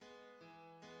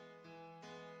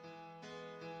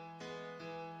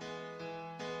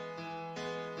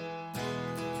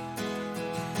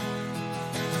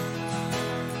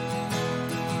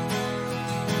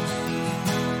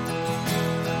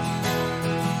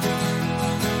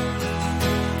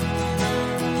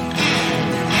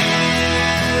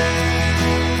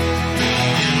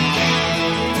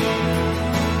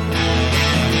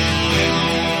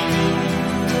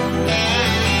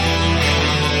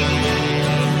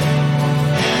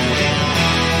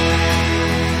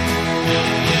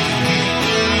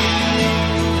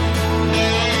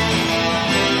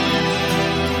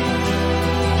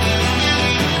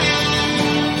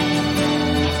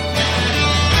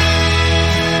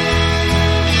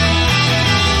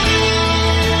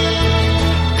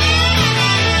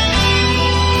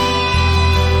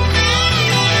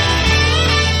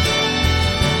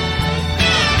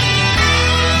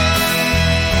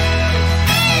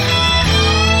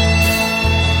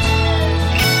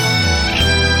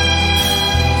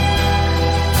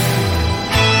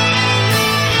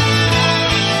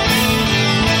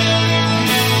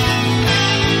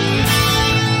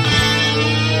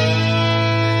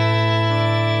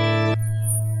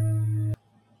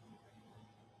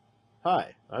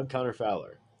Hi, I'm Connor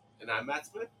Fowler. And I'm Matt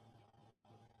Smith.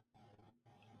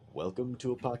 Welcome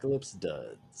to Apocalypse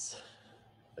Duds.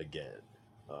 Again.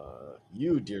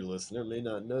 You, dear listener, may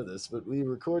not know this, but we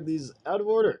record these out of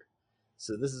order.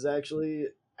 So this is actually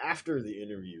after the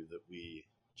interview that we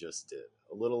just did.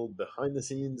 A little behind the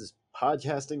scenes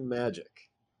podcasting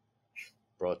magic.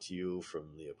 Brought to you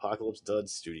from the Apocalypse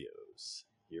Duds studios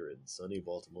here in sunny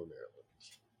Baltimore, Maryland.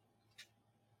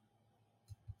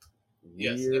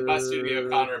 Yes, and by studio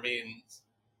Connor means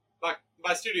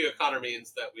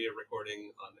that we are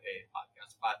recording on a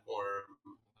podcast platform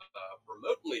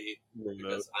remotely Remote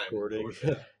because I'm in recording.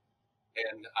 Georgia,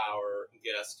 and our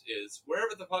guest is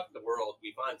wherever the fuck in the world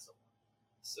we find someone.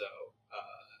 So,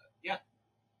 yeah.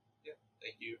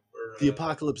 Thank you for The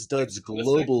Apocalypse Duds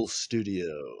Global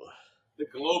Studio. The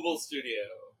global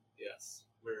studio. Yes,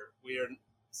 we are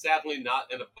sadly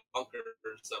not in a bunker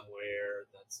somewhere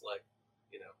that's like,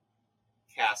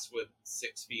 cast with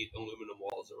 6 feet aluminum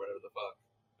walls or whatever the fuck,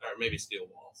 or maybe steel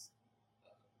walls.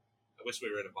 I wish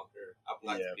we were in a bunker. I would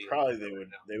like to be probably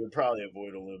they would probably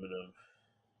avoid aluminum.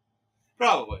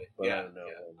 Probably, but yeah. I don't know.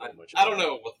 I don't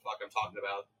know what the fuck I'm talking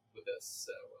about with this.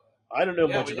 So I don't know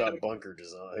much about bunker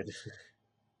design.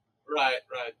 Right,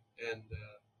 and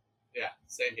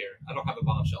same here. I don't have a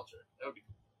bomb shelter. That would be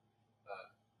cool.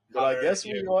 But I guess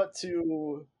we ought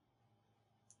to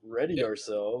ready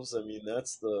ourselves. I mean,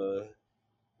 that's the.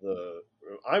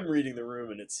 I'm reading the room,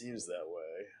 and it seems that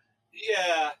way.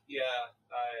 Yeah.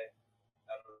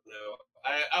 I don't know.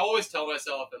 I always tell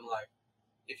myself, and like,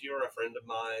 if you're a friend of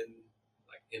mine,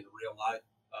 like in real life,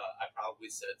 I probably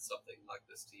said something like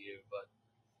this to you, but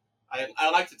I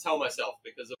like to tell myself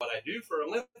because of what I do for a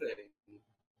living.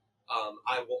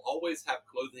 I will always have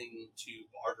clothing to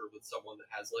barter with someone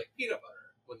that has like peanut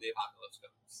butter when the apocalypse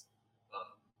comes.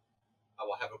 I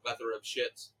will have a plethora of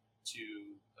shit to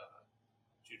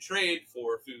trade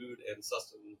for food and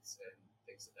sustenance and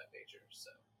things of that nature. So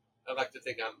I like to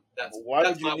think that's. Why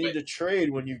would you need to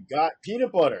trade when you've got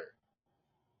peanut butter?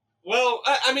 Well,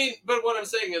 I mean, but what I'm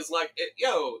saying is like,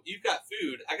 you've got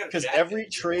food. I got because every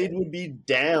trade would be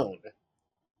down.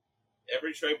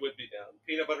 Every trade would be down.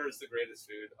 Peanut butter is the greatest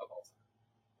food of all time.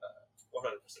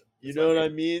 100%. You know what I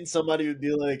mean? Somebody would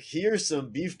be like, "Here's some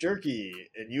beef jerky,"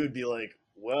 and you would be like,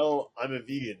 "Well, I'm a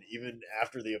vegan, even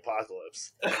after the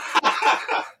apocalypse."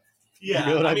 Yeah,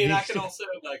 you know I mean, I can also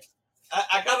like,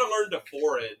 I gotta learn to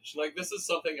forage. Like, this is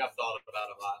something I've thought about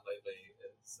a lot lately.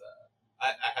 Is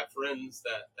I have friends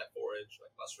that forage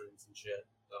like mushrooms and shit.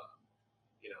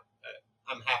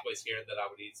 I'm halfway scared that I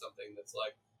would eat something that's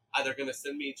like either going to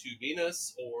send me to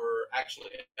Venus, or actually,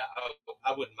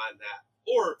 I wouldn't mind that,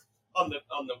 or on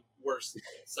the worst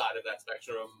side of that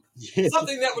spectrum,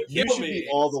 something that would kill me. Be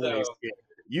all the way scared.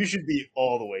 You should be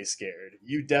all the way scared.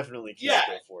 You definitely can't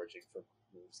go foraging for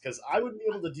moves, because I wouldn't be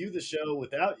able to do the show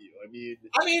without you. I need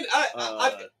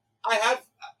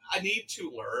to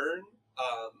learn.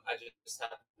 I just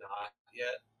have not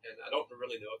yet, and I don't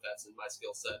really know if that's in my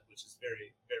skill set, which is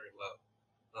very, very low.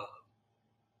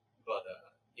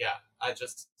 I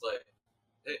just like.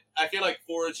 I feel like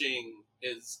foraging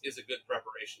is a good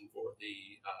preparation for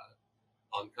the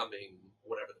oncoming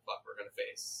whatever the fuck we're going to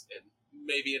face, and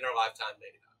maybe in our lifetime,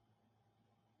 maybe not.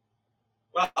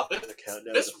 Wow,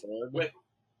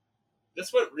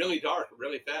 this went really dark,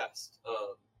 really fast.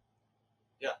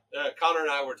 Connor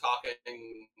and I were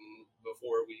talking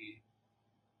before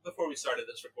we started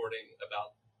this recording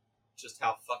about just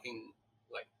how fucking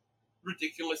like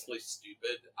ridiculously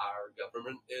stupid our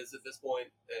government is at this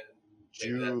point, and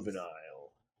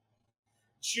juvenile.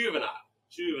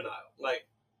 Like,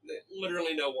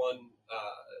 literally no one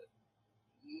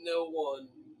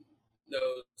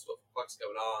knows what the fuck's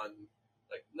going on.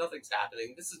 Like, nothing's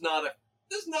happening. This is not a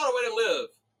way to live.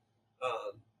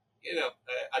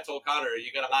 I told Connor,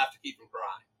 you gotta laugh to keep from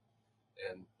crying,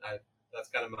 and that's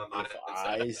kind of my mind. If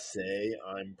I say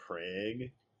I'm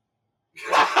praying,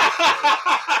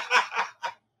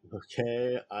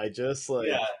 okay, I just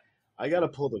I gotta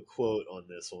pull the quote on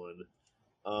this one.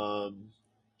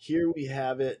 Here we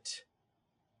have it.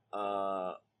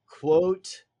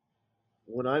 Quote,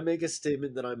 "When I make a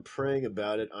statement that I'm praying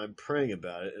about it, I'm praying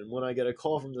about it. And when I get a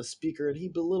call from the speaker and he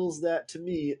belittles that to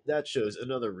me, that shows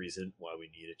another reason why we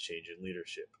need a change in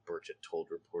leadership," Burchett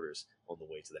told reporters on the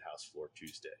way to the House floor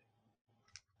Tuesday.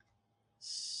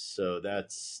 So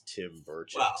that's Tim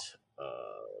Burchett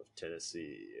of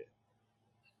Tennessee.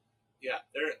 Yeah,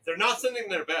 they're not sending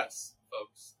their best,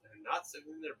 folks. They're not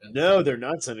sending their best. No, they're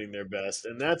not sending their best,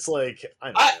 and that's like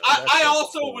I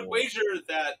also would wager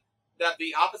that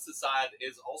the opposite side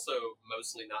is also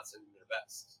mostly not sending their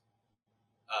best.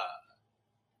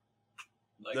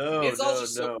 Like, No, it's all no,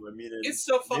 just so, no. I mean, it's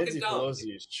so fucking Nancy dumb.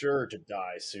 Pelosi is sure to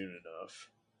die soon enough.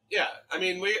 Yeah, I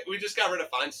mean, we just got rid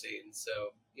of Feinstein, so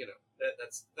you know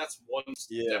that's one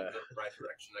step Yeah, in the right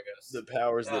direction, I guess. the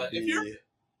powers that If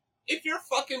be. you're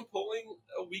fucking pulling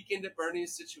a weekend at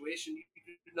Bernie's situation, you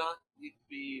do not need to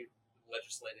be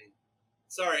legislating.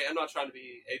 Sorry, I'm not trying to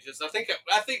be ageist. I think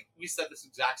we said this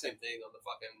exact same thing on the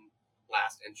fucking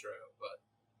last intro, but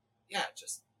yeah,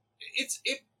 just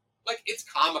it's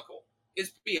comical.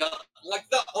 It's beyond, like,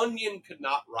 the Onion could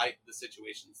not write the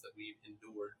situations that we've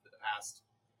endured for the past.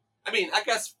 I mean, I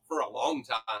guess for a long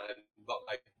time, but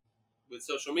like with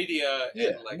social media Yeah,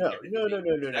 and like no, everything no, no, being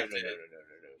no, no, no, no, no, no, connected, no,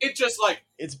 no. it just like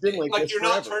It's been like this you're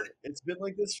not forever. turning. It's been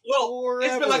like this Well, forever.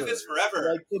 it's been like this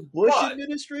forever. Like the Bush But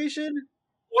administration.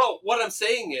 well, what I'm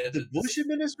saying is The Bush that,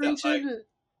 like, administration.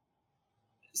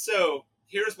 so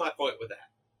here's my point with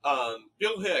that.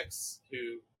 Bill Hicks,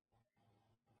 who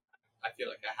I feel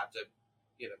like I have to,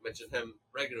 mention him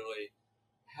regularly,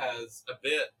 has a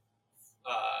bit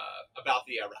about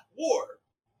the Iraq War,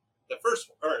 the first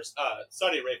one, or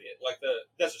Saudi Arabia, like the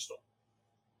Desert Storm,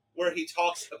 where he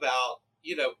talks about,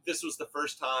 this was the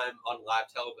first time on live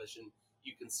television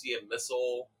you can see a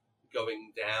missile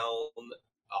going down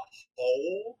a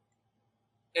hole,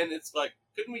 and it's like,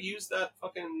 couldn't we use that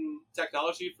fucking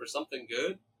technology for something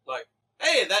good? Like,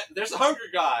 hey, there's a hungry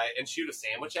guy, and shoot a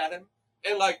sandwich at him,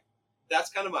 and like, that's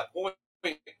kind of my point.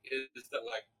 Is that,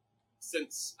 like,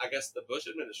 since I guess the Bush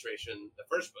administration, the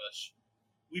first Bush,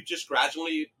 we've just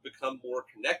gradually become more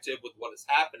connected with what is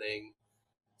happening,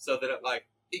 so that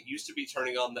it used to be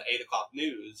turning on the 8 o'clock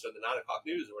news or the 9 o'clock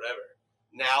news or whatever.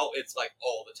 Now it's like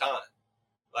all the time.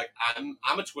 Like, I'm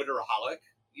a Twitteraholic.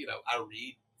 I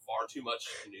read far too much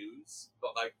news,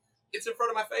 but like, it's in front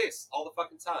of my face all the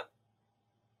fucking time.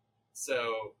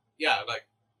 So yeah, like,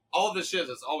 all this shit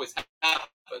has always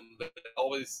happened, but it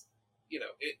always,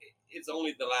 it's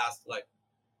only the last, like,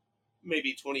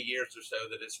 maybe 20 years or so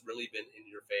that it's really been in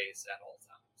your face at all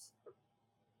times.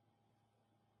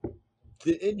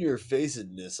 The in your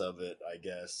facedness of it, I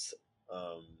guess.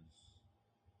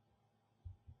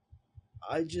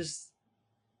 I just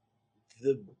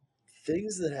the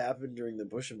things that happened during the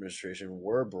Bush administration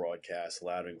were broadcast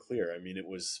loud and clear. I mean, it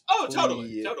was Oh,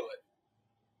 totally.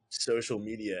 social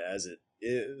media as it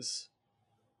is.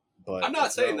 But I'm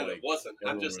not saying that like it wasn't.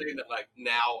 I'm just saying that, like,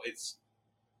 now it's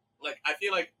like, I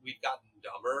feel like we've gotten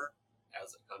dumber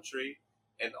as a country,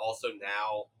 and also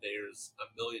now there's a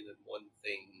million and one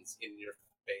things in your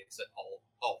face at all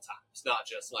times, not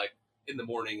just like in the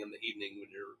morning and the evening when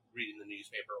you're reading the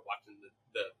newspaper or watching the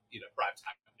prime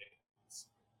time news.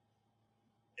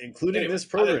 Including this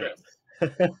program.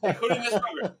 Including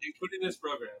this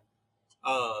program.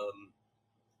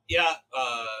 Yeah,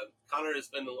 Connor has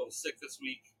been a little sick this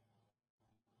week.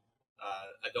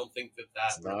 I don't think that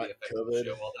It's really not affected COVID. the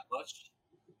show all that much.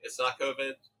 It's not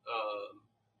COVID.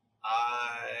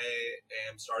 I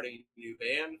am starting a new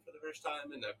band for the first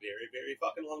time in a very, very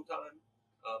fucking long time,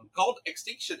 called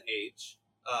Extinction Age,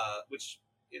 which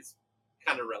is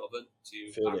kind of relevant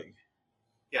to Fitting.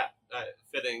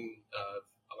 fitting of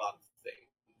a lot of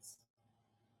things.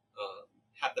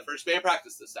 Have the first band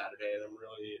practice this Saturday, and I'm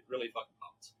really, really fucking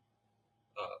pumped.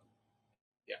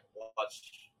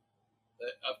 Watch.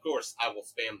 Of course, I will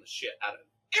spam the shit out of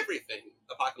everything.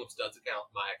 Apocalypse Duds account,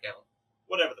 my account,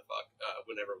 whatever the fuck.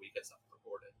 Whenever we get something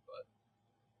recorded, but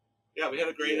yeah, we had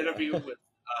a great interview with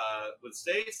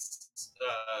Stace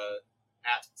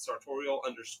at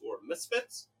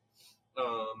sartorial_misfits.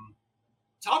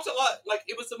 Talked a lot. Like,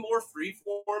 it was a more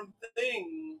freeform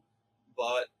thing,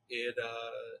 but it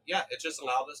just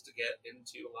allowed us to get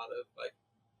into a lot of, like,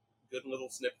 good little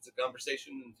snippets of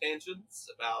conversation and tangents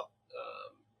about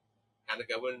kind of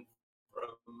going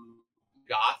from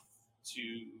goth to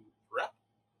rap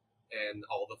and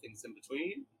all the things in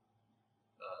between,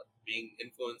 being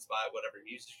influenced by whatever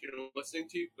music you're listening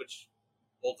to, which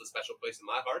holds a special place in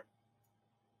my heart.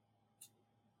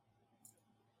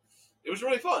 It was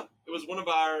really fun. It was one of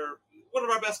our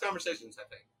best conversations, I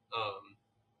think.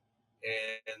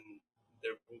 And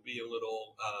there will be a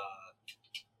little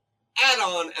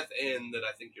add-on at the end that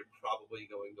I think you're probably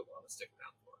going to want to stick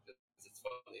around for, because it's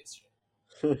funny as shit.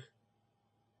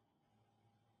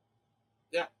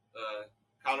 Yeah,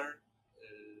 Connor,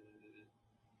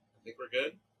 I think we're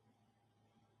good.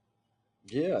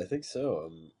 Yeah, I think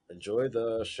so. Enjoy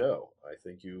the show. I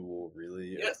think you will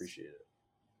really appreciate it.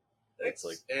 Thanks.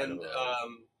 It's like and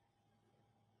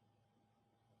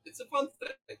it's a fun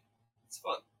thing. It's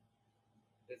fun.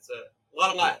 It's a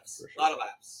lot of laughs. Yeah, sure. A lot of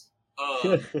laughs.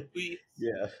 Please,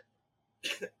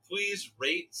 please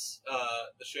rate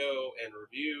the show and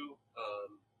review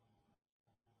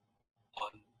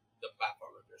on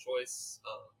choice.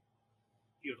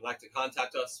 If you would like to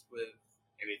contact us with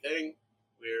anything,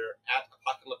 we're at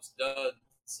Apocalypse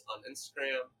Duds on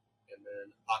Instagram, and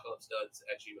then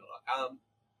apocalypseduds@gmail.com.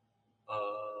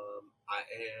 I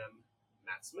am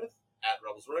Matt Smith at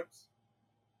Rebels Rogues.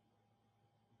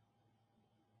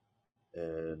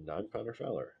 And I'm Connor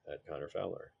Fowler at Connor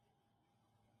Fowler.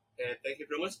 And thank you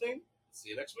for listening. See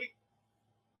you next week.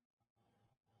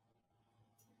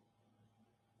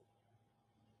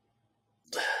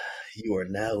 You are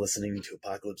now listening to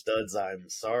Apocalypse Duds. I'm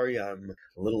sorry, I'm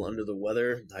a little under the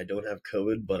weather. I don't have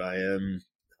COVID, but I am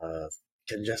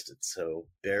congested, so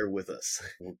bear with us.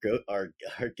 Our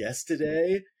guest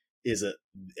today is an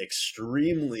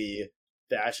extremely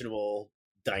fashionable,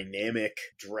 dynamic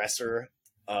dresser.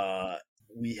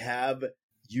 We have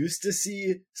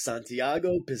Stace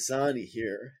Santiago Pisani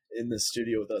here in the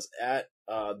studio with us at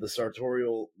the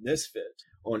Sartorial Misfit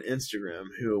on Instagram,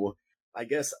 who I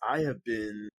guess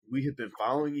we have been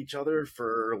following each other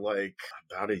for like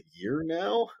about a year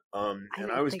now.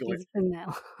 And I was going, it's been that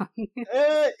long.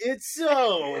 It's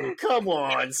so, come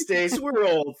on, Stace, we're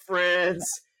old friends,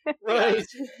 right?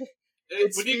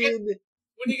 When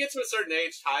you get to a certain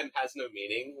age, time has no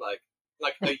meaning. Like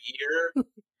a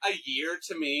year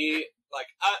to me, like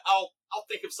I'll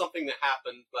think of something that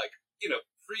happened, like,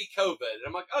 pre-COVID, and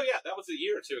I'm like, oh yeah, that was a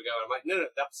year or two ago. And I'm like, no,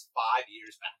 that was 5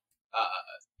 years back.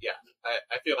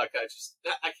 I feel like I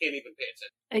can't even pay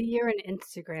attention. A year in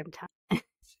Instagram time.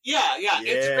 Yeah,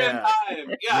 Instagram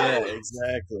time. Yeah,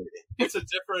 exactly. It's a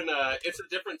different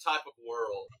type of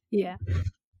world. Yeah,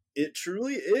 it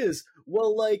truly is.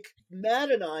 Well, like Matt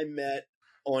and I met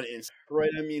on Instagram,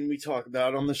 right? I mean, we talk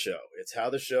about it on the show. It's how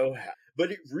the show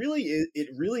but it really is. It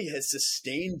really has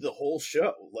sustained the whole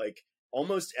show. Like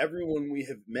almost everyone we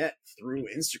have met through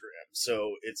Instagram.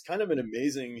 So it's kind of an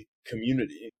amazing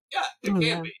community. Yeah, it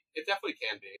can be. It definitely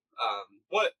can be.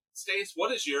 Stace,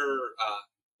 what's your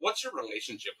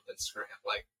relationship with Instagram?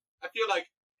 Like, I feel like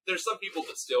there's some people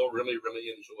that still really, really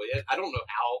enjoy it. I don't know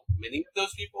how many of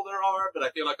those people there are, but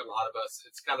I feel like a lot of us,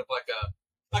 it's kind of like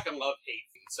a love-hate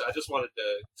thing. So I just wanted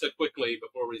to quickly,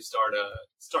 before we start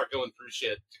going through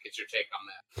shit, to get your take on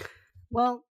that.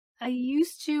 Well, I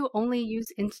used to only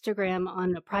use Instagram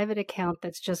on a private account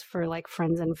that's just for like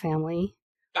friends and family.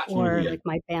 Gotcha. Or like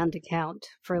my band account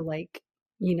for like,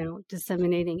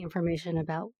 disseminating information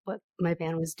about what my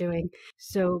band was doing.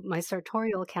 So my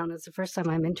sartorial account is the first time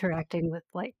I'm interacting with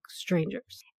like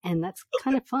strangers, and that's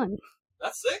kind of fun.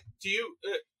 That's sick. Do you?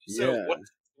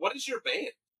 What is your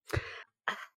band?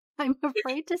 I'm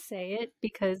afraid to say it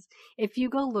because if you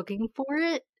go looking for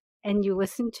it and you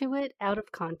listen to it out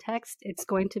of context, it's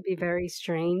going to be very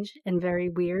strange and very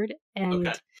weird. And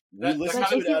okay. We listen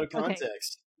to it out of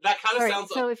context. Okay. That kind of sounds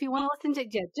like... So if you want to listen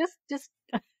to it, just...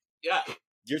 Yeah.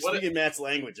 You're speaking Matt's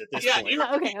language at this point.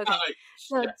 Okay.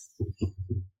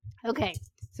 Okay.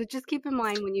 So just keep in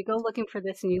mind when you go looking for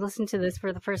this and you listen to this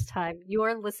for the first time, you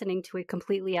are listening to it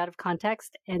completely out of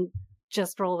context and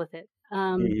just roll with it.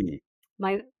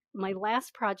 My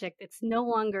last project, we're no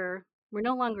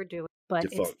longer doing, but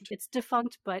it's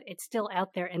defunct, but it's still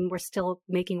out there and we're still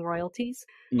making royalties.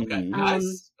 Okay.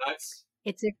 Nice.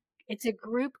 It's a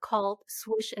group called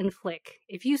Swish and Flick.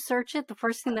 If you search it, the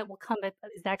first thing that will come up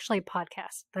is actually a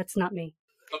podcast. That's not me.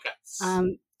 Okay.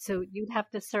 So you'd have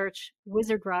to search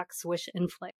Wizard Rock, Swish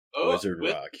and Flick. Oh, Wizard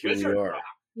Rock. Here we are. Rock.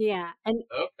 Yeah, and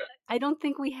I don't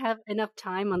think we have enough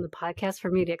time on the podcast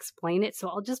for me to explain it, so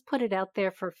I'll just put it out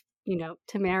there for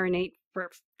to marinate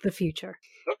for the future.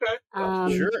 Okay.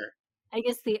 Sure. I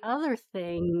guess the other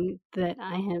thing that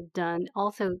I have done,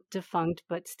 also defunct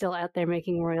but still out there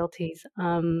making royalties,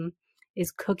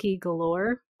 is Cookie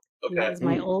Galore. Okay. That was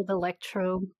my old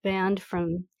electro band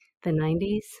from the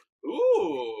 90s.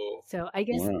 Ooh. So I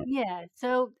guess,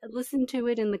 so listen to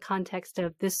it in the context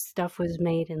of this stuff was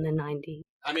made in the 90s.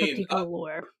 I mean, Cookie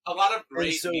Galore. A lot of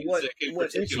great music what particular.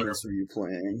 instruments were you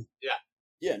playing? Yeah.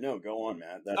 Yeah, no, go on,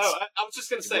 Matt. That's I was just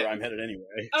going to say, where I'm headed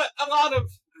anyway. A lot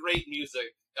of great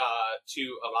music to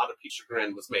a lot of people's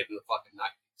chagrin was made in the fucking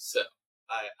 90s. So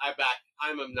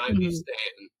I'm a 90s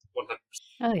stan 100%.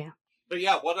 Oh, yeah. But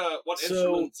yeah, what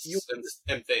instruments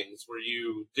and things were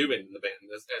you doing in the band,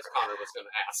 as Connor was going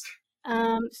to ask?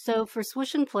 So for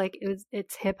Swish and Flick,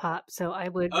 it's hip hop. So I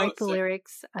would write the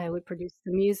lyrics, I would produce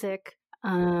the music.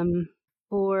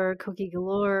 For Cookie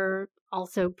Galore,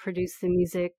 also produce the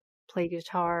music, play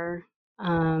guitar.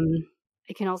 I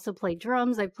can also play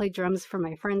drums. I play drums for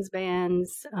my friends'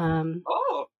 bands. I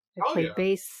play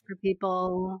bass for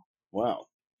people. Wow.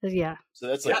 So, yeah. So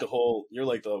that's like you're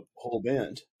like the whole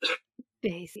band.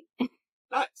 Bass.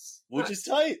 Nice. Which is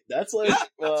tight. That's like,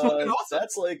 that's awesome.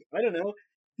 That's like, I don't know.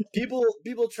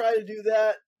 People try to do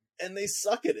that and they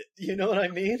suck at it. You know what I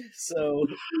mean? So,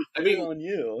 I mean, on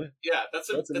you. Yeah, that's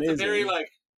a very like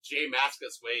Jay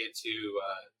Mascis way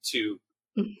to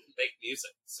make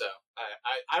music. So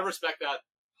I respect that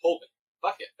wholly.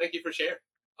 Fuck it. Thank you for sharing.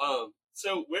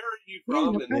 So where are you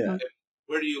from, and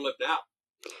where do you live now?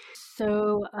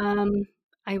 So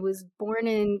I was born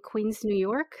in Queens, New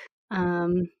York.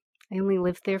 I only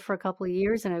lived there for a couple of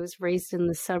years, and I was raised in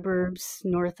the suburbs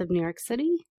north of New York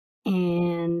City.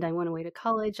 And I went away to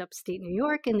college upstate New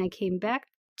York, and I came back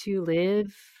to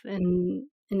live in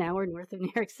an hour north of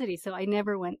New York City. So I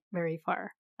never went very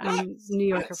far. I'm New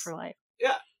Yorker for life.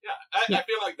 Yeah. I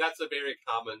feel like that's a very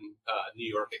common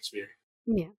New York experience.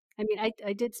 Yeah. I mean,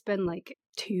 I did spend like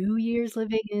 2 years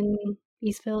living in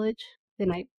East Village.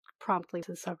 Then I promptly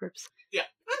to the suburbs. Yeah.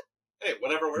 Hey,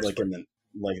 whatever works. Like in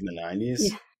the 90s?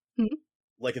 Yeah. Mm-hmm.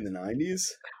 Like in the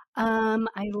 90s?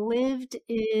 I lived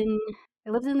in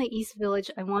the East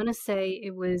Village. I want to say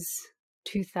it was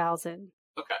 2000.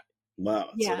 Okay.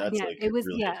 Wow. Yeah, so that's yeah. like It was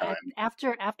really time.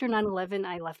 after 9/11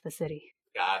 I left the city.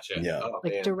 Gotcha. Yeah. Oh,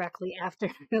 like man. Directly after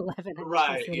 9/11.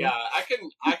 Right. Yeah.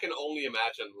 I can only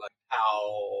imagine like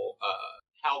how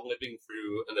living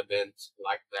through an event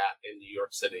like that in New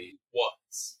York City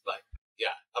was. Like,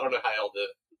 yeah, I don't know how y'all did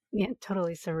it. Yeah,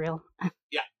 totally surreal.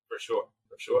 Yeah, for sure.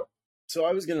 So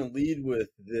I was going to lead with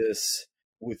this,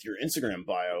 with your Instagram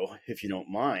bio, if you don't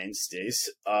mind,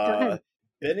 Stace.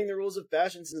 Bending the rules of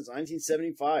fashion since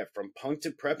 1975, from punk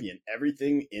to preppy and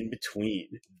everything in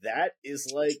between. That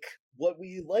is like what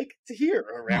we like to hear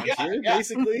around here,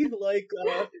 basically. Like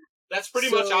that's pretty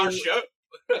much our show.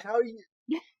 How you?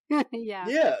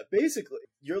 Yeah, basically,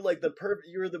 you're like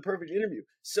you're the perfect interview.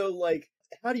 So like,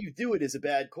 how do you do it is a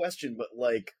bad question, but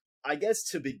like, I guess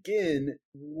to begin,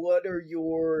 what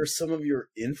are some of your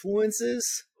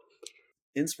influences,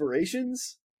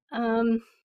 inspirations? I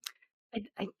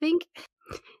think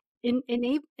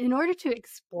in order to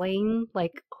explain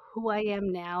like who I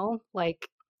am now, like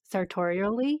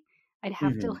sartorially, I'd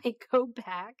have to like go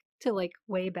back to like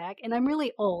way back, and I'm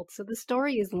really old, so the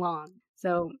story is long.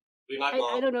 So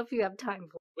I don't know if you have time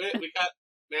for it. We got,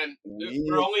 man.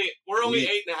 We're only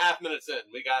 8.5 minutes in.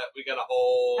 We got a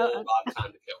whole lot of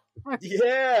time to kill.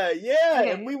 Yeah,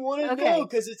 okay. And we want to know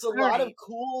because it's a lot of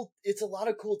cool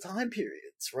time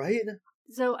periods, right?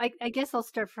 So I guess I'll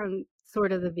start from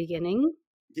sort of the beginning.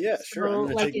 Yeah, sure. I'm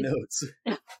gonna take notes.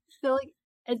 So like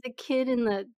as a kid in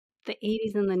the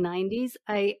 80s and the 90s,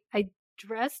 I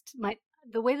dressed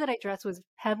the way that I dressed was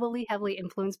heavily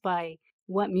influenced by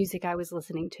what music I was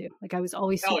listening to. Like I was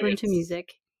always super into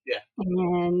music. Yeah.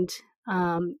 And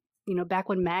back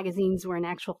when magazines were an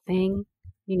actual thing,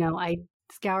 I'd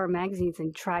scour magazines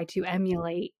and try to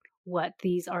emulate what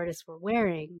these artists were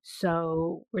wearing.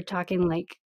 So we're talking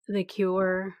like The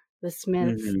Cure, The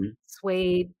Smiths,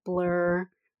 Suede, Blur,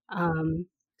 some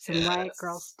Riot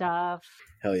Girl stuff.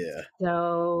 Hell yeah.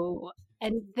 So,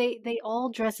 and they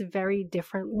all dress very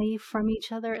differently from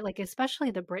each other. Like especially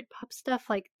the Brit Pop stuff,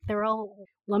 like they're all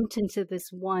lumped into this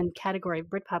one category of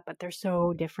Brit Pop, but they're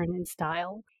so different in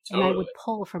style. Totally. And I would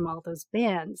pull from all those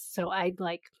bands. So I'd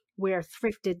like wear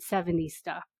thrifted 70s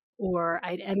stuff, or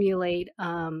I'd emulate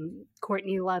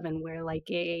Courtney Love and wear like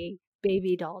a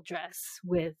baby doll dress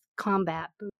with combat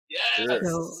boots. Yes.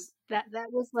 So that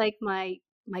was like my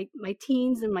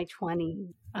teens and my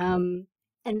 20s.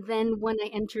 And then when I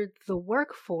entered the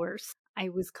workforce, I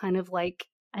was kind of like,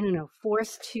 I don't know,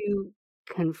 forced to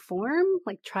conform,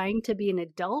 like trying to be an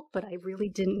adult, but I really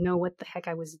didn't know what the heck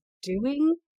I was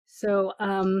doing. So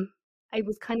I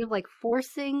was kind of like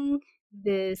forcing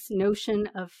this notion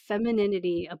of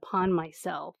femininity upon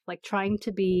myself, like trying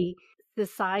to be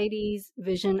society's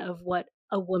vision of what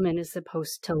a woman is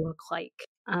supposed to look like.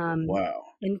 Wow.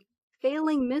 And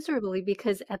failing miserably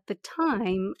because at the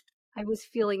time I was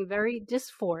feeling very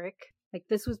dysphoric. Like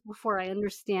this was before I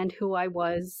understand who I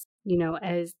was,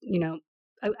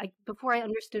 before I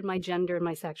understood my gender and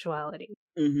my sexuality.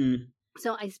 Mm-hmm.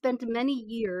 So I spent many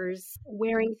years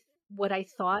wearing what I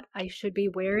thought I should be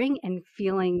wearing and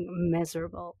feeling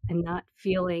miserable and not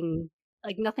feeling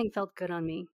like nothing felt good on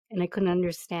me. And I couldn't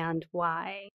understand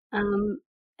why.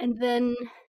 And then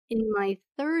in my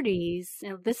 30s,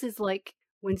 this is like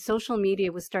when social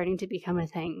media was starting to become a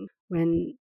thing,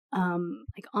 when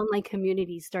like online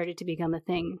communities started to become a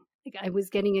thing. Like I was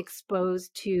getting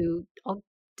exposed to all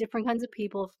different kinds of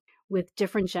people with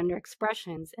different gender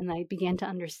expressions, and I began to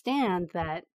understand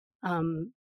that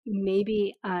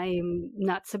maybe I'm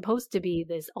not supposed to be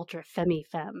this ultra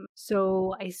femme.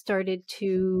 So I started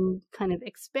to kind of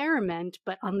experiment,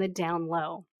 but on the down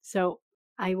low. So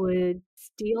I would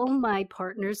steal my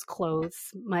partner's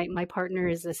clothes. My partner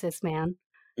is a cis man.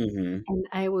 Mm-hmm. And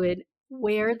I would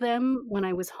wear them when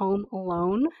I was home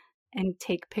alone and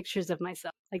take pictures of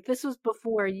myself. Like, this was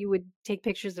before you would take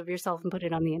pictures of yourself and put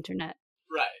it on the internet.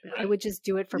 Right. I would just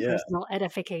do it for Yeah. personal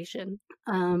edification.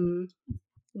 Then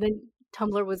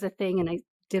Tumblr was a thing, and I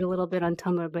did a little bit on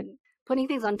Tumblr, but putting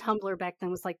things on Tumblr back then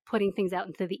was like putting things out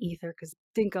into the ether because it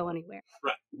didn't go anywhere.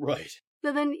 Right.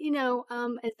 So then,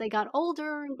 as I got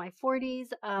older, in my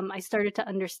 40s, I started to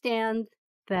understand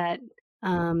that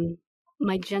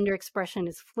my gender expression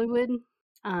is fluid.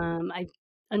 I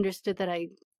understood that I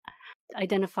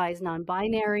identify as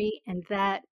non-binary, and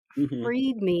that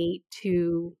freed me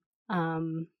to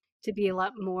be a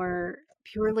lot more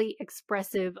purely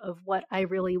expressive of what I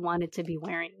really wanted to be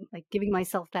wearing, like giving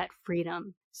myself that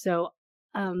freedom. So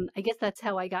I guess that's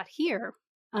how I got here.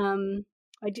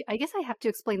 I guess I have to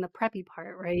explain the preppy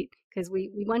part, right? Because we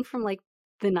went from like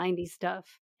the 90s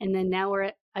stuff, and then now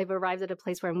I've arrived at a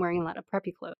place where I'm wearing a lot of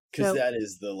preppy clothes. Because that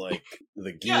is the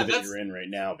gear that you're in right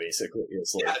now, basically.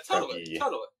 It's like totally.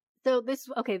 So this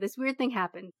weird thing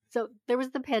happened. So there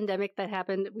was the pandemic that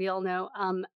happened. We all know.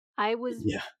 I was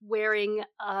wearing,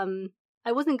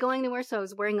 I wasn't going anywhere, so I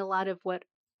was wearing a lot of what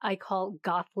I call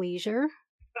goth leisure.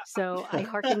 So I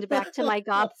harkened back to my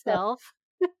goth self.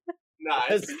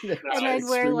 Nice. And I'd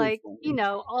wear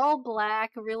all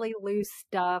black, really loose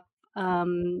stuff,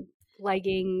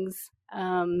 leggings,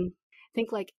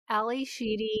 think like Ali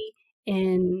Sheedy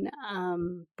in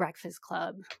Breakfast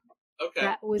Club. Okay.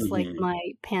 That was like my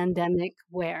pandemic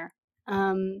wear.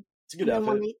 It's a good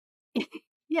outfit.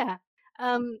 Yeah.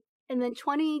 And then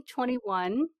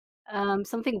 2021,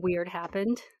 something weird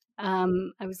happened.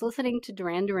 I was listening to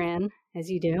Duran Duran, as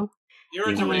you do. You're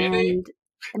a Duranie?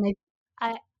 And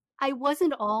I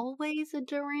wasn't always a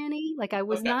Duranie. Like, I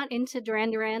was not into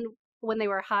Duran Duran when they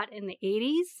were hot in the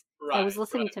 80s. I was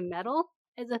listening to metal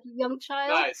as a young child.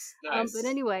 Nice. But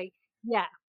anyway, yeah.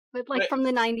 But from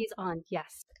the 90s on,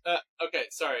 yes. Okay,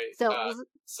 sorry. So,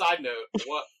 side note,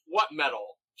 what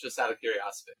metal? Just out of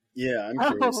curiosity. Yeah, I'm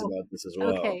curious about this as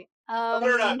well. Okay.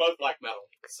 We're not both like metal,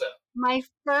 so. My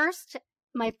first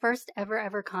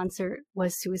ever concert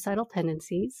was Suicidal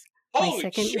Tendencies. Holy my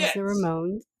second shit. is the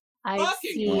Ramones. I've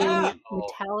seen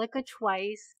Metallica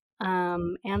twice,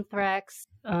 Anthrax,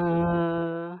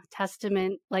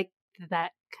 Testament, like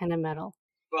that kind of metal.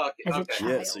 As a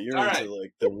child. Yeah, so you're into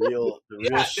like the real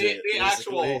shit. The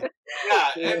actual.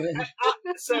 Yeah,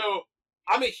 so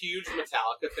I'm a huge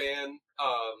Metallica fan.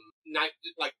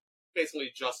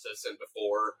 Basically Justice and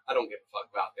before. I don't give a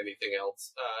fuck about anything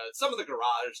else. Some of the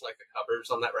garage, like the covers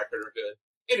on that record, are good.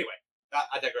 Anyway,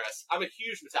 I digress. I'm a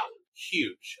huge Metallica.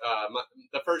 Huge.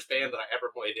 The first band that I ever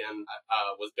played in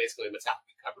was basically a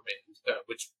Metallica cover band,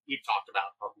 which we've talked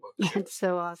about on the show. That's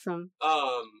so awesome.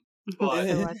 But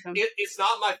it's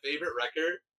not my favorite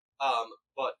record.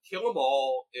 But Kill 'Em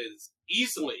All is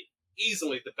easily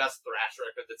the best thrash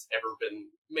record that's ever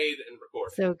been made and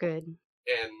recorded. So good.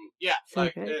 And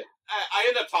I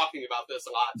end up talking about this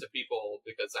a lot to people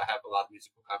because I have a lot of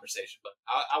musical conversation. But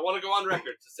I want to go on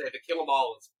record to say that Kill 'Em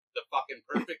All is the fucking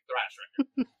perfect thrash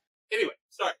record. Anyway,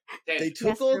 sorry. They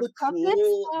took all the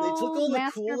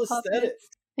cool aesthetics.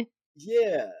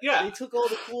 Yeah. They took all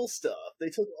the cool stuff. They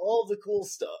took all the cool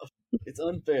stuff. It's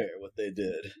unfair what they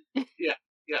did. Yeah.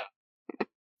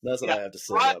 That's what I have to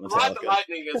say about Metallica. Ride the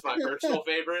Lightning is my personal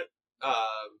favorite.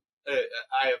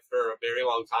 I have for a very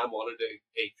long time wanted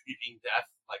a Creeping Death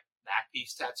back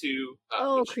piece tattoo.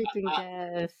 Creeping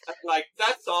Death! Like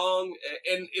that song,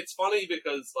 and it's funny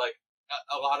because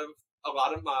a lot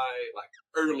of my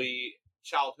early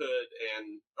childhood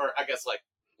or I guess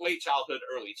late childhood,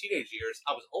 early teenage years,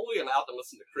 I was only allowed to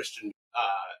listen to Christian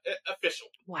official.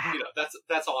 Wow.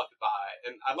 That's all I could buy,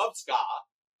 and I loved ska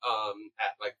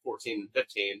at 14 and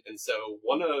 15, and so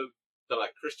one of the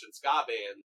Christian ska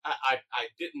bands, I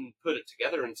didn't put it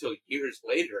together until years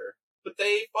later, but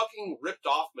they fucking ripped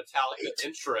off Metallica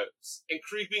intros, and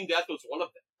Creeping Death was one of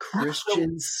them.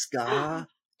 Christian ska?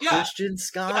 Yeah. Christian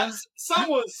ska?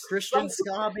 Christian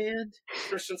ska band?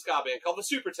 Christian ska band called the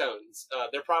Supertones.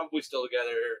 They're probably still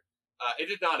together. It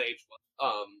did not age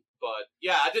well. But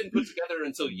yeah, I didn't put together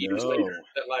until years later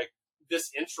that this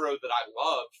intro that I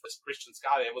loved for this Christian ska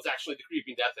band was actually the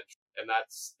Creeping Death intro. And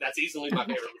that's easily my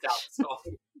favorite Metallica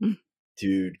song.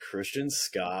 Dude, Christian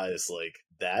ska is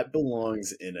that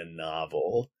belongs in a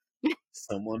novel.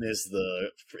 Someone is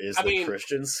the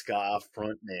Christian ska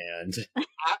front man.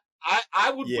 I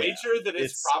would wager that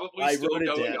it's probably still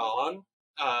going on.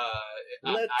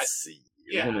 Let's see.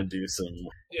 You're gonna do some.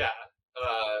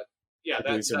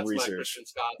 That's my Christian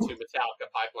ska to Metallica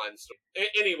pipeline story.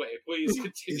 Anyway, please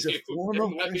continue. It's a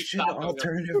form of Christian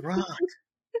alternative rock.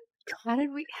 How did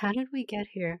we get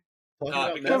here?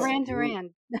 Duran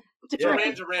Duran.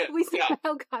 Duran Duran. We Yeah.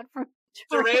 somehow got from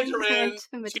Duran Duran Duran to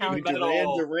to Metallica.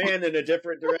 metal. Duran in a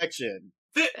different direction.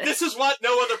 This is what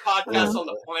no other podcast on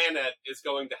the planet is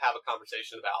going to have a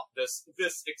conversation about.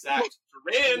 This exact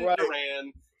Duran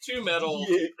Duran to metal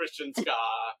to Christian ska.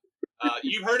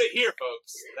 You heard it here,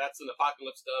 folks. That's an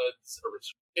Apocalypse Duds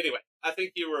original. Anyway, I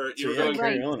think you were going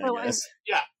carry on, I guess.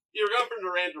 you were going from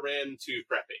Duran Duran to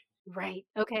Preppy. Right.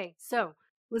 Okay. So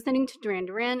listening to Duran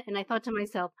Duran, and I thought to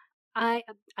myself, I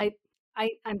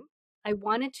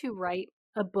wanted to write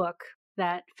a book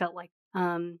that felt like.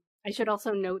 I should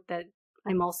also note that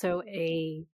I'm also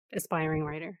a aspiring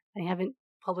writer. I haven't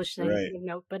published anything of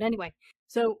note, but anyway.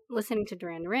 So listening to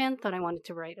Duran Duran, thought I wanted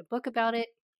to write a book about it.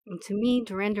 And to me,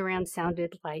 Duran Duran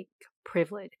sounded like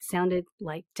privilege. It sounded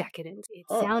like decadence. It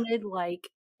sounded like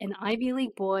an Ivy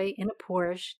League boy in a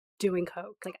Porsche doing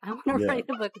coke. Like, I want to write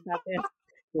a book about this.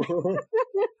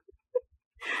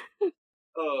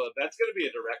 Oh, that's going to be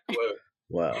a direct quote.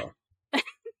 Wow.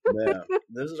 Yeah,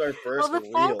 this is our first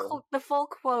the full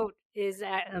quote is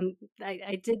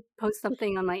I did post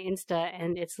something on my Insta,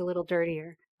 and it's a little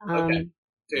dirtier. Okay.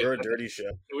 We're a dirty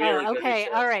show. Okay,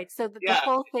 all right. So the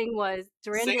full thing was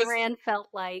Duran Duran felt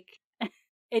like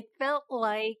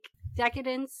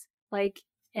decadence, like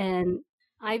an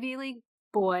Ivy League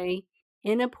boy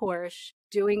in a Porsche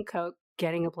doing coke,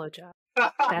 getting a blowjob.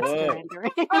 That's Duran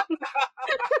Duran.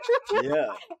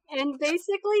 Yeah. And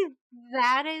basically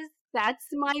that's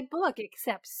my book,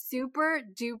 except super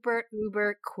duper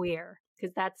uber queer,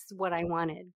 because that's what I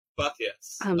wanted. Fuck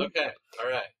yes. Okay. All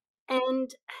right.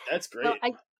 And that's great.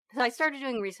 So I started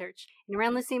doing research, and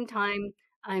around the same time,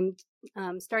 I'm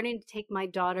starting to take my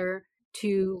daughter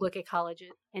to look at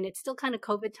colleges, and it's still kind of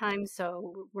COVID time,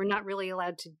 so we're not really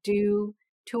allowed to do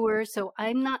tours. So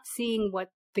I'm not seeing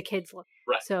what the kids look.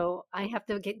 Right. So I have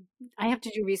to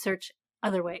do research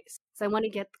other ways. So I want to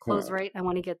get the clothes right. I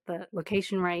want to get the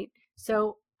location right.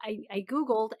 So I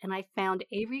Googled, and I found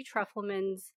Avery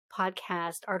Trufelman's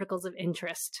podcast, Articles of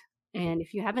Interest. And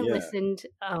if you haven't listened,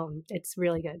 it's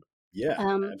really good. Yeah,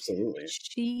 absolutely.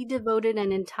 She devoted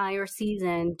an entire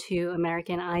season to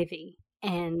American Ivy.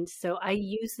 And so I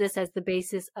use this as the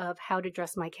basis of how to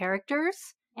dress my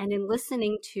characters. And in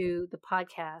listening to the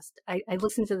podcast, I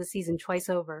listened to the season twice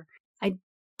over. I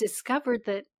discovered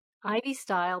that Ivy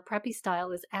style, preppy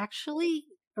style, is actually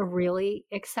really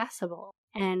accessible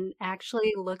and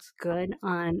actually looks good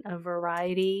on a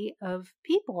variety of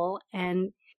people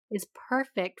and is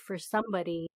perfect for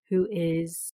somebody who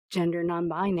is gender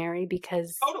non-binary,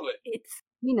 because it's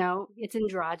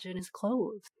androgynous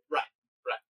clothes. Right.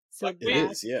 So it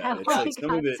is, yeah. It's like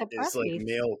some of it is like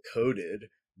male coded,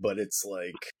 but it's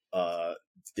like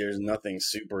there's nothing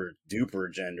super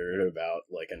duper gendered about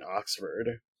like an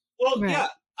Oxford. Well, yeah,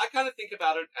 I kind of think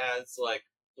about it as like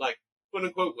quote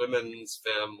unquote women's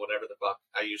femme, whatever the fuck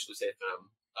I usually say femme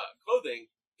clothing.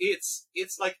 It's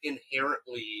like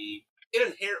inherently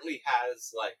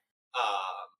has like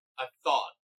a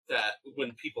thought that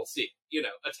when people see,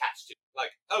 attached to,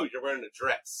 like, oh, you're wearing a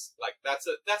dress, like that's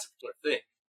a particular thing.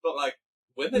 But like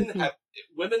women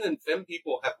and femme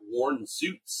people have worn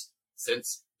suits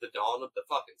since the dawn of the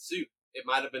fucking suit. It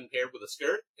might have been paired with a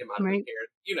skirt. It might have been paired,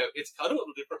 it's cut a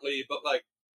little differently, but like,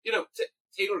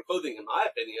 tailored clothing, in my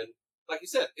opinion, like you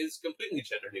said, is completely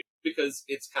gender neutral, because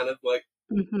it's kind of like,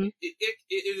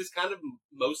 it is kind of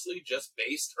mostly just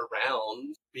based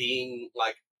around being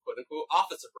like, quote unquote,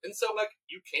 officer. And so like,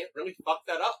 you can't really fuck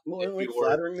that up. Well, and like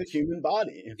flattering the human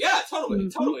body. Yeah,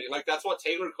 totally. Like that's what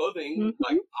tailored clothing,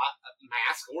 like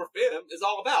mask or femme, is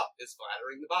all about, is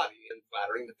flattering the body and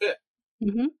flattering the fit.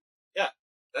 Yeah.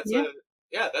 That's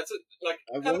like,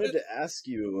 I wanted to ask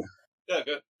you. Yeah,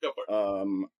 go for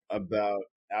it.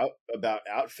 About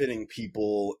outfitting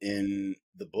people in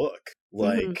the book.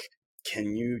 Like,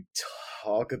 can you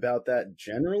talk about that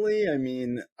generally? I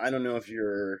mean, I don't know if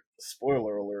you're,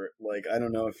 spoiler alert, like, I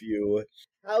don't know if you,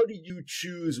 how do you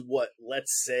choose what,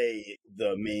 let's say,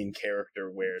 the main character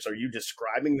wears? Are you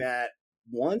describing that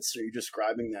once? Are you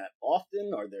describing that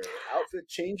often? Are there outfit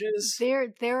changes?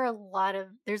 There's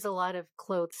a lot of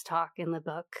clothes talk in the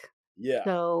book. Yeah.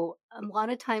 So a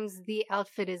lot of times the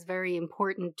outfit is very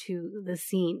important to the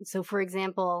scene. So for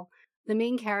example, the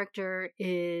main character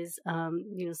is,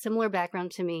 similar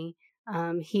background to me.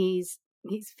 He's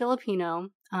Filipino,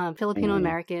 Filipino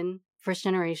American, first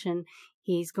generation.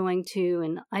 He's going to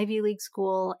an Ivy League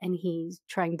school, and he's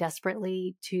trying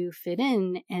desperately to fit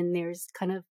in. And there's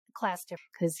kind of class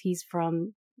difference because he's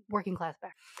from working class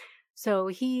background. So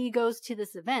he goes to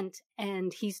this event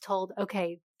and he's told,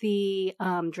 okay, the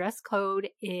dress code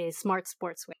is smart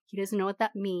sportswear. He doesn't know what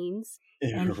that means.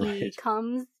 And he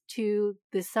comes to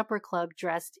the supper club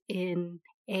dressed in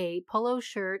a polo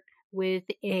shirt with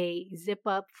a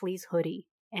zip-up fleece hoodie.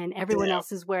 And everyone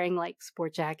else is wearing like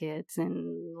sport jackets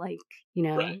and like, you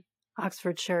know,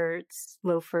 Oxford shirts,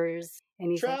 loafers. And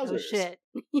he's trousers. like, oh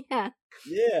shit. Yeah.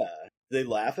 Yeah. They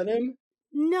laugh at him?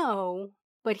 No,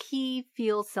 but he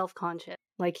feels self-conscious.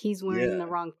 Like he's wearing the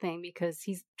wrong thing because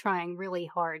he's trying really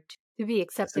hard to be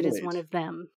accepted as one of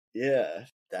them. Yeah.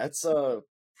 That's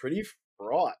pretty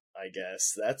fraught, I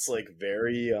guess. That's like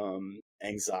very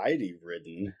anxiety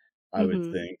ridden, I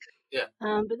would think. Yeah.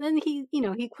 But then he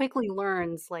quickly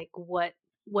learns like what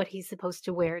he's supposed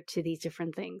to wear to these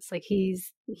different things. Like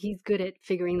he's good at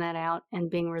figuring that out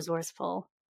and being resourceful.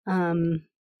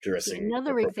 Dressing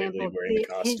another example, wearing the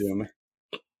costume.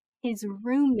 His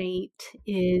roommate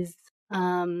is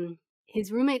a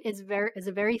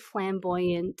very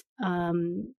flamboyant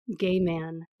gay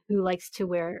man who likes to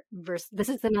wear this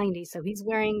is the 90s, so he's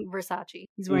wearing Versace.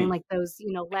 He's wearing like those,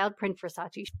 loud print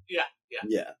Versace.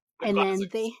 Yeah. And then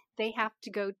they have to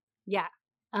go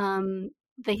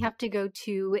they have to go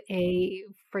to a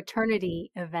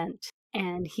fraternity event,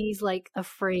 and he's like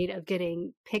afraid of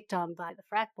getting picked on by the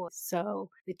frat boys. So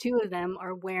the two of them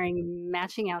are wearing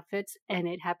matching outfits, and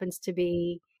it happens to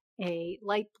be a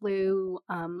light blue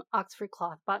Oxford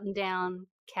cloth button down,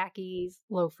 khakis,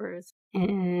 loafers,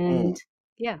 and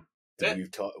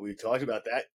We've talked about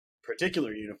that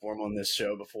particular uniform on this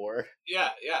show before. Yeah.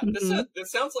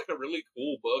 This sounds like a really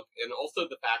cool book, and also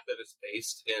the fact that it's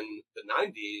based in the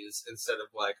 90s instead of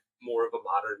like more of a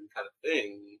modern kind of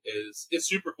thing is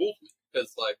super cool to me,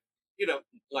 because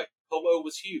like polo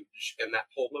was huge, and that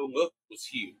polo look was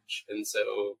huge, and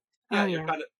so you're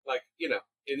kind of like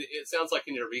it sounds like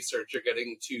in your research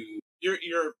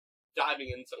you're diving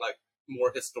into like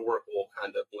more historical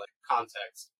kind of like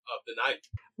context of the 90s.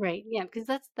 Right, yeah, because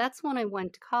that's when I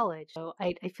went to college. So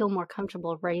I feel more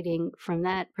comfortable writing from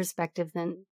that perspective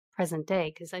than present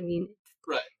day, because I mean,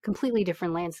 completely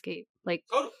different landscape. Like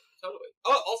totally.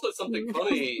 Oh, also something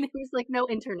funny. There's like no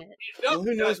internet. Well,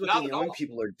 who knows what the young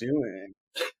people are doing?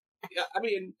 Yeah, I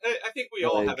mean, I think we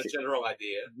all have a general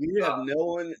idea. We have no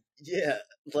one. Yeah,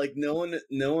 like no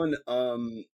one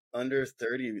under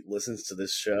 30 listens to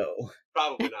this show.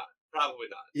 Probably not.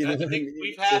 You know, I think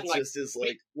we've had it's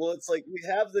like we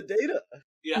have the data.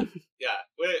 Yeah.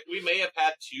 We may have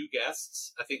had two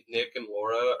guests. I think Nick and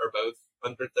Laura are both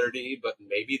under 30, but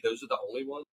maybe those are the only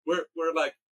ones. We're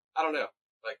like, I don't know,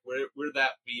 like we're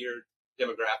that weird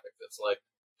demographic that's like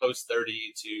post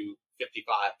 30 to 55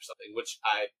 or something, which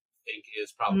I think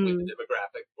is probably the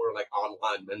demographic for like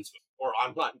online menswear or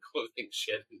online clothing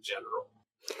shit in general.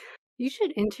 You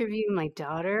should interview my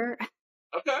daughter.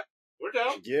 Okay. We're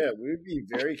down. Yeah, we'd be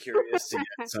very curious to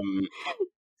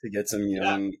get some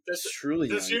young, truly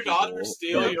young. Does your daughter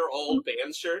steal your old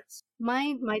band shirts?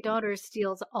 My daughter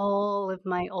steals all of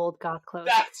my old goth clothes.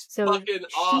 That's fucking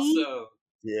awesome.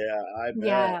 Yeah, I bet.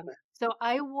 Yeah. So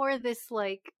I wore this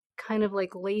like kind of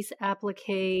like lace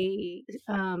applique,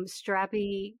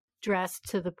 strappy dress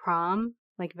to the prom,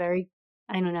 like very,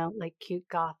 I don't know, like cute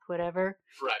goth, whatever.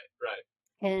 Right.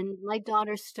 And my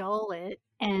daughter stole it,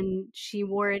 and she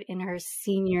wore it in her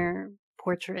senior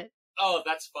portrait. Oh,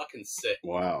 that's fucking sick.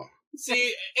 Wow.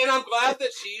 See, and I'm glad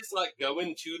that she's like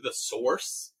going to the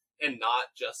source and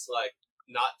not just like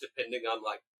not depending on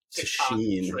like TikTok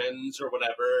trends or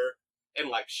whatever. And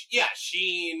like,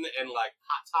 Shein and like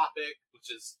Hot Topic,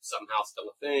 which is somehow still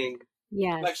a thing.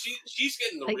 Yeah. Like she's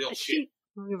getting the real shit.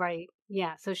 Right.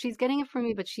 Yeah. So she's getting it from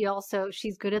me, but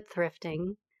she's good at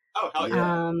thrifting. Oh, hell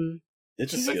yeah.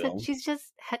 It's a skill.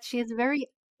 She has a very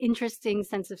interesting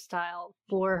sense of style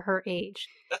for her age.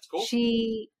 That's cool.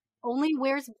 She only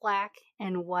wears black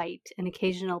and white and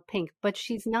occasional pink, but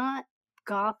she's not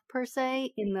goth per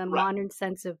se in the modern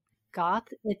sense of goth.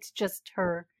 It's just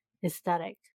her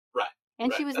aesthetic. Right.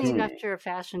 And she was named after a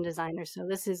fashion designer, so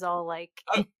this is all like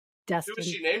destined. Who was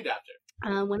she named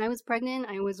after? When I was pregnant,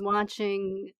 I was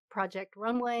watching Project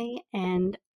Runway,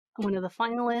 and one of the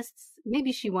finalists,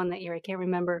 maybe she won that year, I can't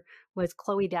remember, was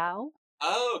Chloe Dao.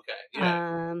 Oh, okay.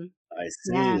 Yeah. I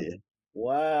see. Yeah.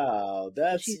 Wow,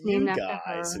 that's you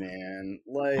guys, man.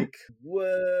 Like,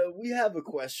 we have a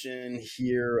question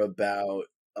here about,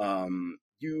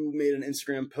 you made an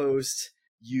Instagram post,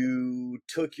 you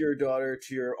took your daughter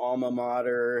to your alma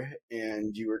mater,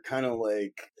 and you were kind of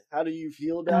like, how do you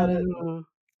feel about it?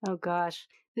 Oh gosh,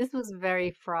 this was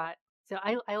very fraught. So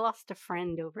I lost a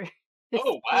friend over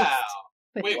Oh, wow.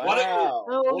 Wait, wow. What?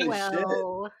 Oh,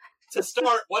 well. To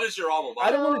start, what is your alma mater?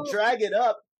 I don't want to drag it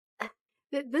up.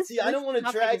 This I don't want to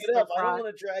topic drag is it so up. I don't broad.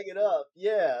 want to drag it up.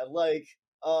 Yeah, like,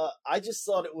 I just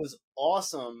thought it was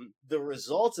awesome. The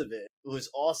result of it was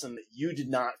awesome that you did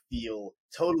not feel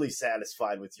totally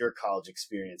satisfied with your college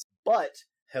experience, but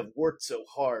have worked so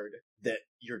hard that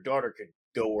your daughter could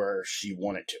go where she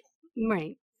wanted to.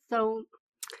 Right.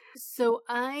 So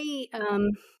I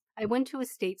went to a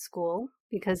state school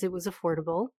because it was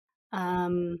affordable.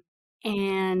 And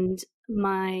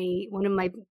one of my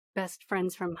best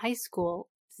friends from high school,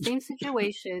 same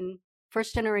situation,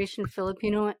 first generation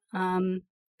Filipino,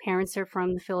 parents are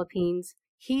from the Philippines.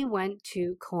 He went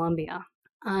to Columbia.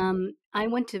 I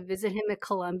went to visit him at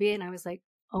Columbia and I was like,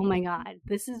 oh my God,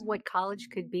 this is what college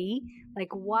could be. Like,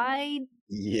 why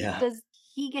Yeah. does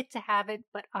he get to have it,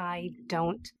 but I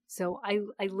don't? So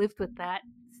I lived with that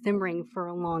simmering for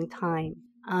a long time.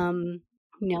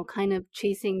 Kind of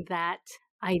chasing that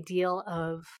ideal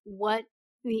of what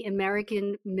the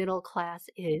American middle class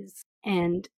is,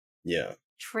 and Yeah.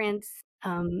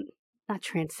 not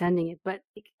transcending it, but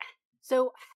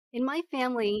so in my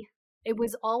family, it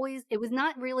was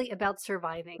not really about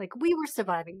surviving. Like, we were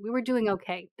surviving, we were doing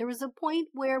okay. There was a point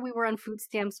where we were on food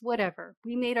stamps, whatever.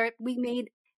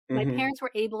 My parents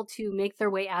were able to make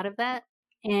their way out of that.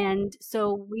 And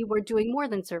so we were doing more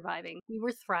than surviving. We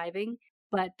were thriving,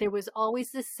 but there was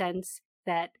always this sense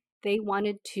that they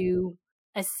wanted to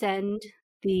ascend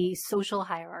the social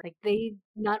hierarchy. Like, they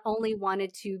not only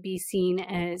wanted to be seen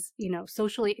as,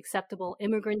 socially acceptable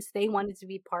immigrants, they wanted to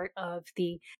be part of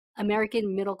the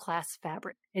American middle class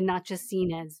fabric and not just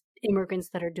seen as immigrants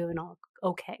that are doing all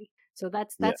okay. So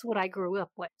that's what I grew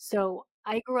up with. So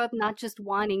I grew up not just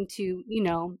wanting to,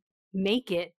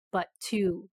 make it, but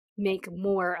to make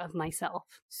more of myself.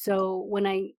 So when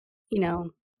I,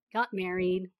 got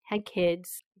married, had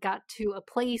kids, got to a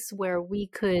place where we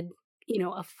could,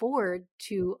 afford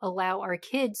to allow our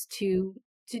kids to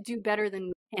do better than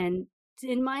we. And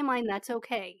in my mind, that's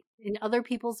okay. In other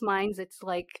people's minds, it's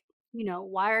like,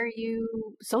 why are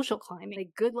you social climbing?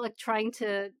 Like, good luck trying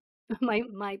to,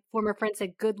 my former friend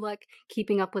said, good luck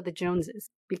keeping up with the Joneses,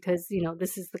 because,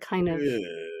 this is the kind of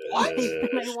life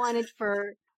that I wanted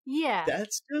for, yeah.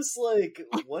 That's just like,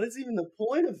 what is even the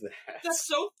point of that? That's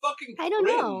so fucking I don't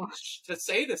know. to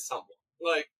say to someone.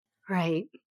 Like, right.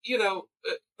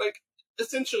 Like,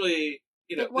 essentially,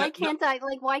 why can't I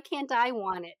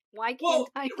want it? Why can't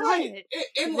I want it?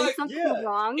 And is there something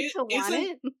wrong to want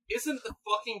it? Isn't the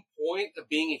fucking point of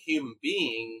being a human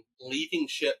being leaving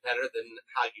shit better than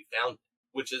how you found it?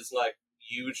 Which is like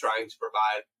you trying to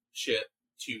provide shit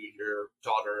to your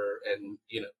daughter and,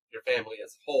 your family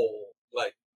as a whole,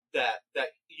 like that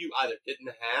you either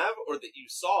didn't have or that you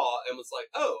saw and was like,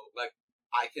 oh, like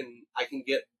I can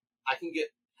get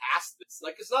past this.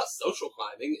 Like, it's not social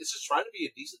climbing. It's just trying to be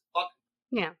a decent fucking.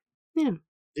 Yeah. Yeah.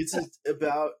 It's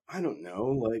about, I don't know,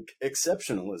 like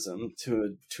exceptionalism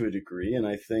to a degree, and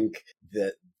I think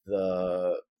that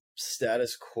the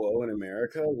status quo in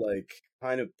America, like,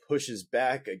 kind of pushes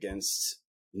back against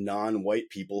non-white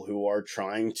people who are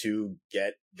trying to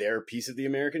get their piece of the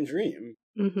American dream.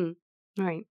 Mm-hmm.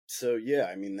 Right. So yeah,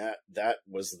 I mean that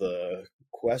was the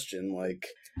question. Like,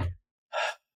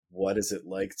 what is it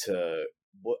like to?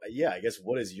 I guess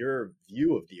what is your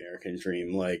view of the American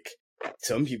dream? Like,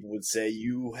 some people would say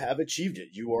you have achieved it.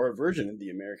 You are a version of the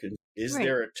American. Is right.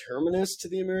 there a terminus to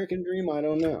the American dream? I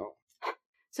don't know.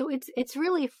 So it's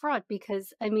really fraught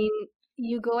because, I mean,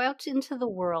 you go out into the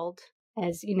world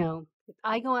as, if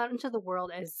I go out into the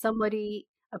world as somebody,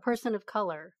 a person of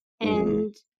color,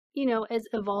 and, as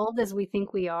evolved as we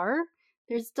think we are,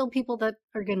 there's still people that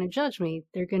are going to judge me.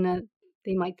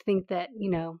 They might think that,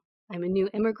 I'm a new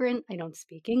immigrant. I don't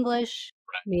speak English.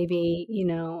 Maybe,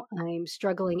 I'm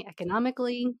struggling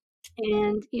economically.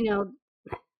 And,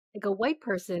 like, a white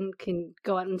person can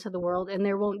go out into the world and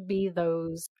there won't be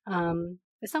those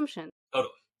assumptions.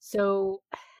 Totally. So,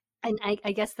 and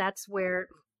I guess that's where,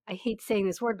 I hate saying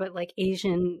this word, but like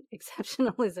Asian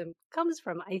exceptionalism comes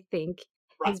from, I think,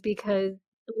 is because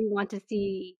we want to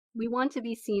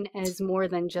be seen as more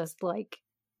than just like,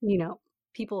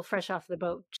 people fresh off the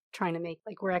boat trying to make,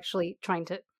 like, we're actually trying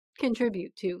to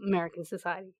contribute to American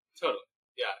society. Totally.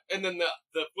 Yeah. And then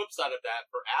the flip side of that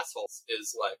for assholes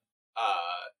is like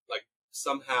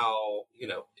somehow,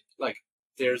 like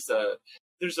there's a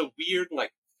weird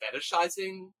like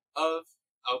fetishizing of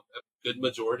a good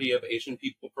majority of Asian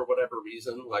people for whatever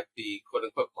reason, like the quote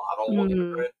unquote model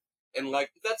immigrant. And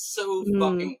like, that's so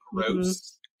fucking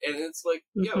gross. And it's like,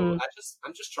 yo,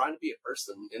 I'm just trying to be a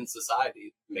person in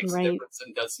society, makes a difference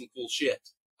and does some cool shit.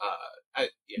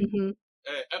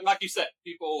 And like you said,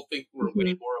 people think we're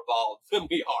way more evolved than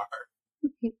we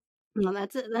are. No,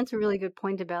 that's a really good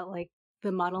point about, like,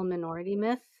 the model minority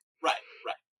myth. Right.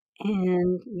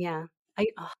 And yeah, I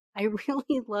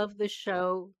really love the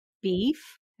show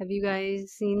Beef. Have you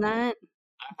guys seen that?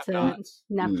 I It's have a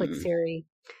not. Netflix series.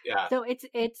 Yeah. So it's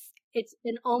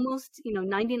an almost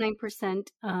 99%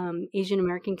 Asian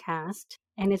American cast,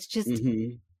 and it's just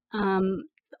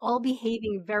all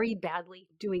behaving very badly,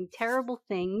 doing terrible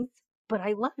things. But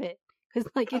I love it because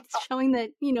like it's showing that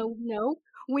no,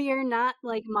 we are not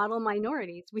like model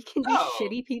minorities. We can be No.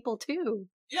 shitty people too.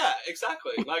 Yeah,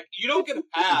 exactly. Like, you don't get a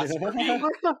pass for being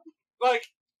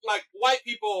like white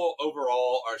people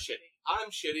overall are shitty.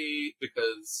 I'm shitty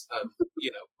because of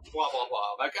blah blah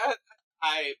blah. Like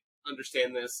I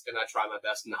understand this and I try my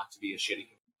best not to be a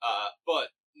shitty. But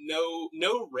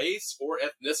no race or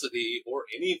ethnicity or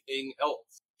anything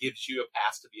else gives you a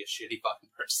pass to be a shitty fucking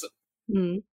person.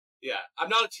 Mm-hmm. Yeah, I'm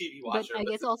not a TV watcher. But I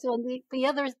guess also the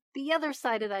other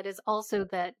side of that is also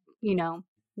that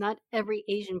not every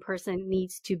Asian person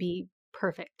needs to be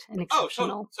perfect and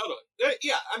exceptional. Oh, totally.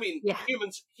 Yeah, I mean,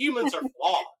 humans are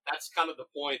flawed. That's kind of the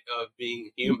point of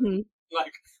being human. Mm-hmm.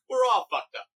 Like, we're all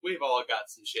fucked up. We've all got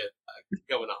some shit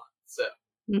going on. So,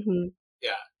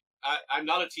 yeah. I'm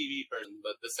not a TV person,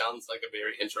 but this sounds like a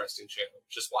very interesting show.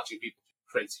 Just watching people do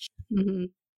crazy shit.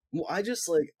 Well,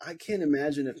 I can't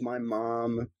imagine if my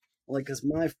mom, because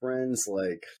my friends,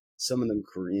 some of them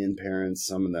Korean parents,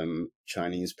 some of them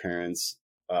Chinese parents,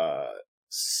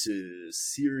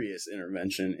 serious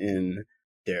intervention in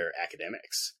their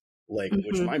academics,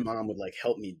 which my mom would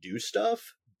help me do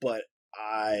stuff, but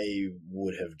I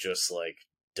would have just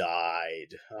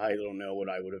died. I don't know what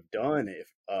I would have done if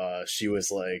she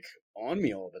was on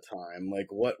me all the time.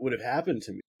 What would have happened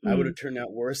to me? I would have turned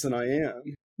out worse than I am.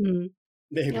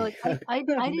 Maybe. I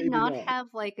did not have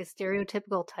a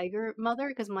stereotypical tiger mother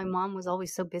because my mom was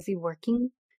always so busy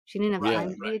working. She didn't have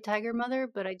time to be a tiger mother,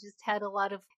 but I just had a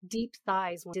lot of deep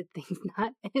sighs when I did things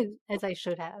not as I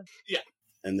should have. Yeah.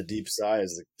 And the deep sigh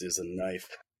is a knife.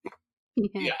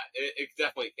 Yeah, it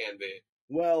definitely can be.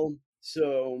 Well,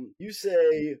 so you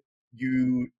say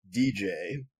you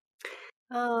DJ.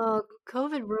 Oh,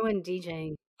 COVID ruined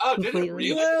DJing. Oh, did it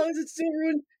really? Well, is it still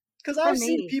ruined? Because I've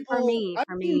seen people. For me.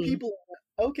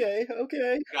 Okay.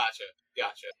 Gotcha.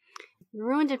 It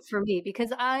ruined it for me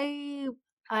because I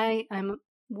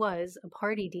was a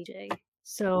party DJ.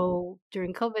 So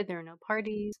during COVID, there were no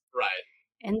parties. Right.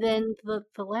 And then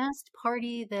the last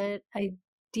party that I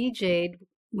DJ'd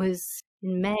was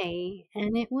in May,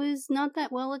 and it was not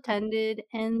that well attended,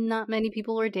 and not many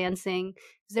people were dancing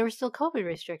because there were still COVID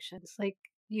restrictions.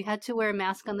 You had to wear a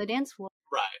mask on the dance floor.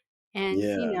 Right. And,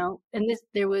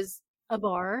 there was a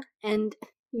bar, and,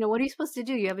 what are you supposed to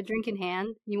do? You have a drink in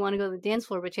hand, you want to go to the dance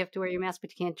floor, but you have to wear your mask,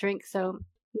 but you can't drink. So,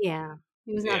 yeah,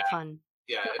 it was not fun.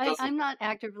 Yeah, I'm not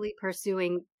actively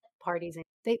pursuing parties.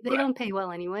 They don't pay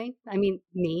well anyway. I mean,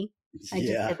 me. I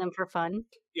just did them for fun.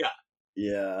 Yeah.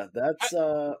 Yeah, that's,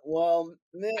 well,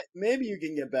 maybe you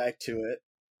can get back to it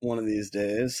one of these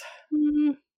days.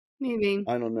 Maybe.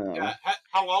 I don't know. Yeah.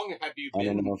 How long have you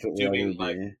been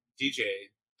doing, DJ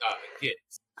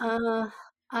gigs?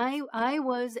 I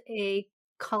was a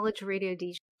college radio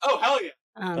DJ. Oh, hell yeah.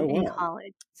 In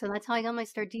college. So that's how I got my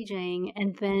start DJing.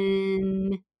 And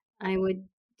then I would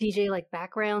DJ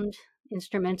background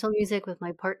instrumental music with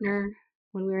my partner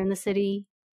when we were in the city.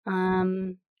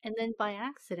 And then by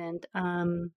accident,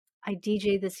 I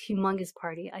DJ'd this humongous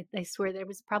party. I swear there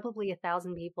was probably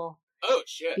 1,000 people. Oh,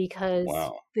 shit. Because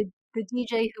the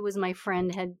DJ who was my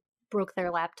friend had broke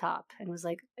their laptop and was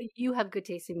like, you have good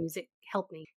taste in music, help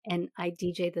me. And I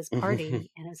DJ'd this party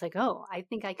and I was like, oh, I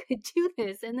think I could do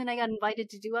this. And then I got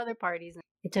invited to do other parties and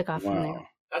it took off from there.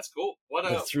 That's cool.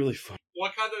 That's really fun.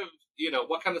 What kind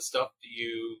of stuff do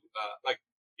you,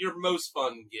 your most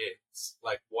fun gigs?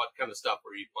 What kind of stuff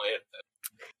were you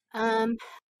playing?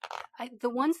 The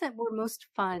ones that were most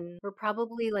fun were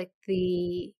probably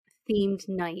the themed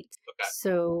night. Okay.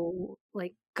 So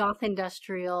goth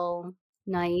industrial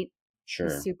night. Sure.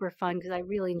 Was super fun because I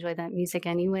really enjoy that music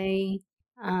anyway.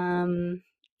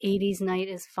 80s night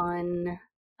is fun.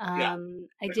 I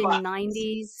did a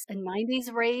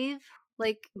 90s rave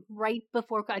right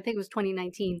before, I think it was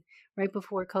 2019, right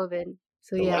before COVID.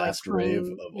 So the last rave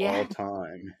of all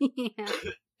time. Yeah.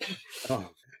 Oh.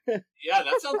 Yeah,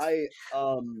 that sounds.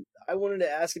 I wanted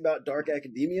to ask about Dark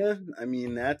Academia. I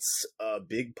mean, that's a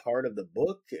big part of the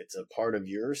book. It's a part of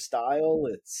your style.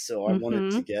 I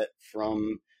wanted to get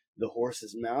from the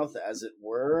horse's mouth, as it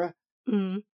were,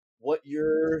 what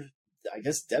your, I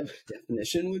guess,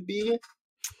 definition would be.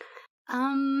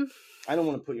 I don't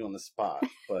want to put you on the spot,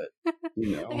 but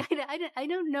I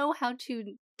don't know how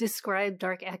to describe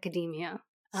Dark Academia.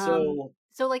 So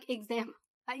example.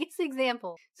 I guess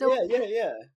example. So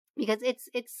yeah. because it's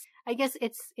I guess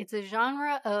it's a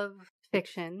genre of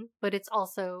fiction, but it's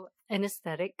also an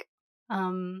aesthetic.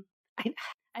 Um,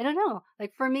 I don't know.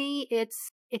 Like for me,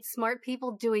 it's smart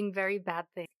people doing very bad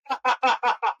things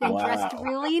and dressed Wow.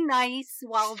 really nice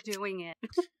while doing it.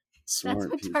 That's Smart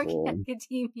what people. Dark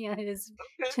Academia is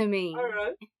to me. All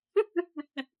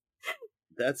right.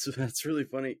 That's really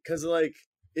funny because like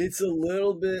it's a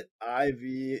little bit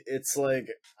Ivy. It's like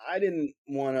I didn't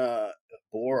want to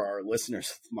bore our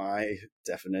listeners with my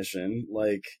definition.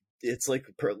 Like it's like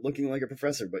looking like a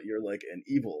professor, but you're like an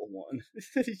evil one.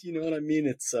 You know what I mean?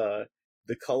 It's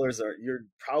the colors are. You're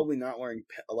probably not wearing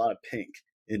a lot of pink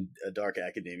in a Dark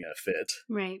Academia fit,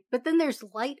 Right. But then there's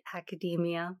Light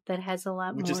Academia that has a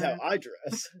lot which more. is how I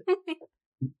dress.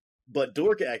 But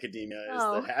Dork Academia is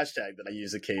Oh. the hashtag that I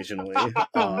use occasionally,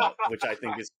 which I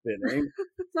think is fitting.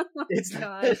 Oh, It's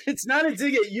God. it's not a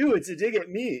dig at you; it's a dig at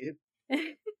me.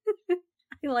 I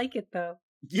like it though.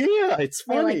 Yeah, it's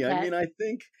I like funny. that. I mean, I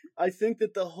think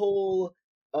that the whole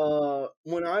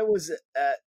when I was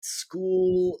at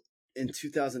school in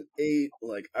 2008,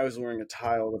 like I was wearing a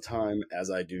tie all the time,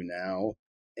 as I do now,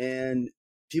 and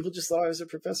people just thought I was a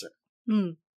professor.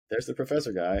 Mm. There's the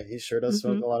professor guy. He sure does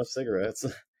smoke a lot of cigarettes.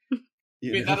 I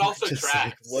mean, that also just tracks.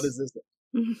 like, what is this?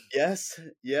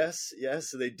 Yes.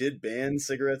 So they did ban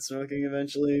cigarette smoking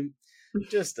eventually.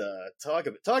 Just talk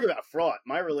about fraught.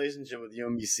 My relationship with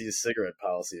UMBC's cigarette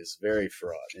policy is very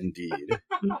fraught indeed.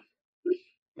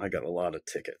 I got a lot of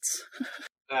tickets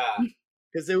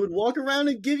because they would walk around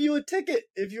and give you a ticket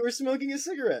if you were smoking a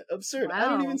cigarette. Absurd. I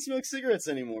don't Wow. even smoke cigarettes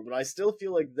anymore, but I still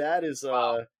feel like that is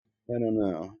Wow. I don't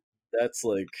know. That's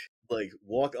like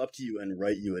walk up to you and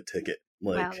write you a ticket.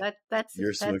 Like Wow, that's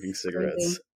you're smoking cigarettes.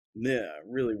 crazy. Yeah,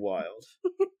 really wild.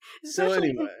 So Especially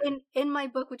anyway, in my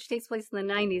book, which takes place in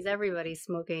the 90s, everybody's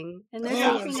smoking, and they're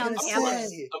Yeah, smoking I on was gonna campus.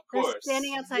 say. Of They're course.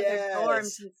 standing outside their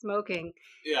dorms and smoking,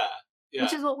 Yeah.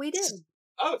 which is what we did.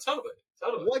 Oh, totally.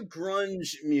 What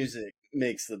grunge music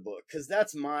makes the book? Because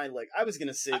that's my, like, I was going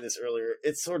to say this earlier.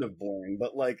 It's sort of boring,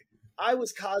 but, like, I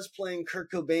was cosplaying Kurt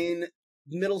Cobain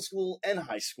middle school and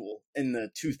high school in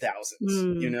the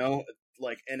 2000s, you know?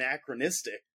 Like,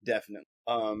 anachronistic, definitely.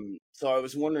 So I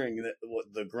was wondering what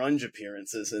the grunge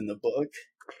appearances in the book.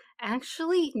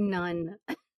 Actually, none.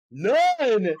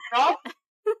 None!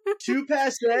 Too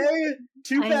passe?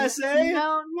 Too passe?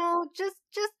 No,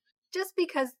 just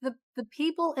because the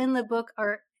people in the book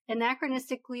are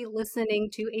anachronistically listening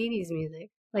to 80s music.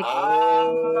 Like, I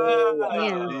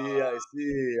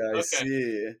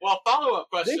see. Well, follow-up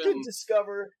question. They could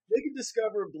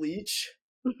discover Bleach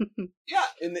Yeah.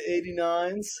 in the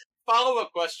 89s.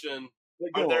 Follow-up question.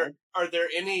 Like, Are there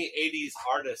any 80s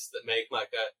artists that make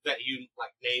that you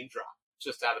like name drop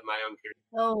just out of my own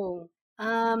curiosity? Oh,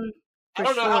 I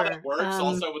don't know how that works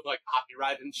also with like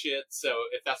copyright and shit, so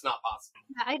if that's not possible.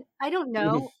 I don't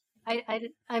know.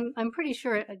 I'm pretty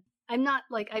sure I'm not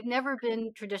like I've never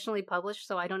been traditionally published,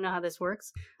 so I don't know how this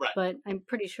works. Right. But I'm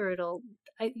pretty sure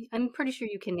I'm pretty sure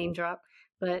you can name drop.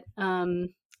 But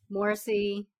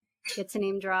Morrissey gets a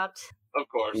name dropped. Of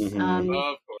course. Mm-hmm.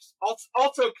 Of course.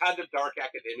 Also kind of Dark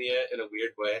Academia in a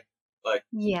weird way. Like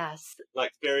yes.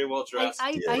 Like very well dressed,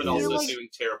 but also like doing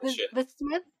terrible shit. The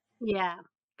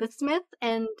Smith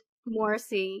and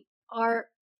Morrissey are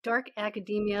Dark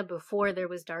Academia before there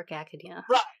was Dark Academia.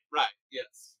 Right.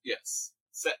 Yes.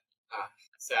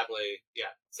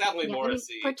 Sadly,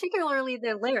 Morrissey. Particularly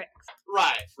the lyrics.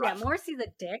 Right. Yeah, Morrissey's a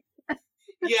dick.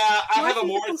 Yeah, I have a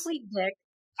complete dick.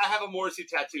 I have a Morrissey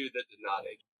tattoo that did not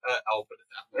age. I'll put it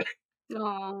that way.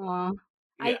 Aww.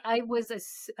 Yeah. I was a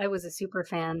super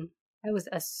fan. I was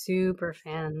a super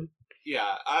fan.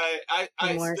 Yeah, I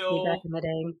Morrissey still back in the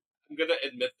day. I'm gonna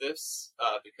admit this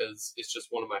because it's just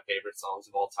one of my favorite songs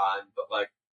of all time. But like,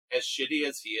 as shitty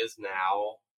as he is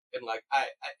now, and like I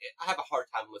have a hard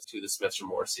time listening to the Smiths or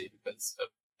Morrissey because of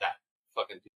that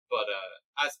fucking dude. But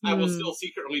I will still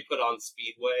secretly put on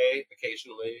Speedway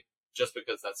occasionally just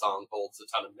because that song holds a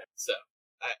ton of merit. So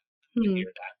I can hear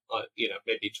that,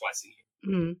 maybe twice a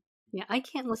year. Yeah, I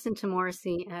can't listen to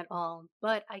Morrissey at all,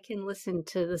 but I can listen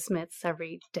to the Smiths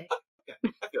every day. Okay,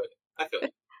 I feel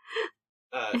it.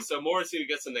 So Morrissey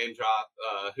gets a name drop.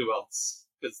 Who else?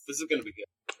 Because this is going to be good.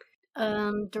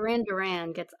 Duran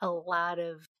Duran gets a lot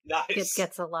of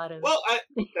gets a lot of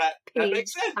that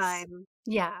makes sense. Time.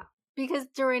 Yeah, because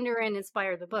Duran Duran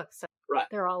inspired the book, so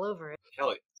they're all over it. Hell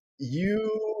yeah.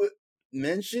 You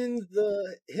mentioned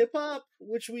the hip hop,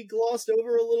 which we glossed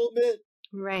over a little bit.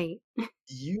 Right.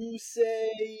 You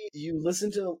say you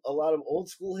listen to a lot of old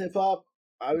school hip hop.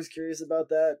 I was curious about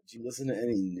that. Do you listen to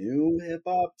any new hip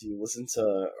hop?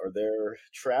 Are there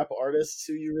trap artists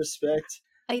who you respect?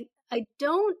 I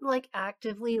don't like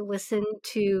actively listen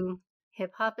to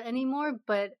hip hop anymore,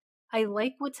 but I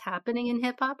like what's happening in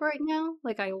hip hop right now.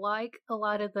 Like I like a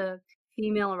lot of the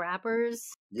female rappers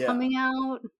coming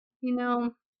out, you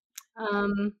know,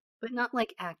 but not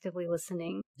like actively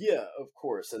listening. Yeah, of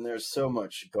course. And there's so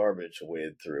much garbage to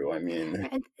wade through. I mean,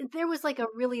 And there was like a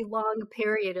really long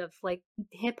period of like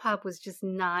hip hop was just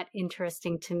not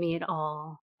interesting to me at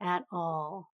all. At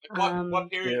all. What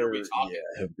period are we talking?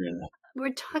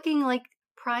 We're talking like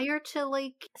prior to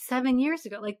like 7 years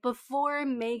ago, like before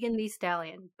Megan Thee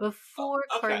Stallion, before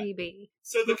Cardi B.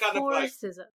 So the kind of like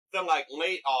SZA. The like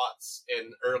late aughts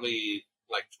and early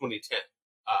like 2010.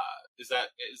 Is that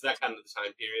kind of the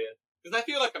time period? Because I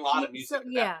feel like a lot of music.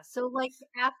 So like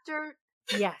after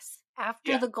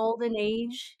the golden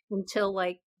age until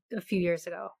like a few years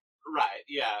ago. Right.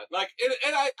 Yeah. Like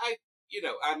and I you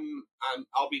know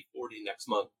I'll be 40 next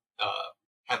month.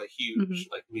 Have a huge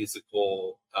like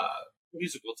musical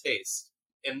taste,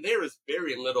 and there is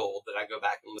very little that I go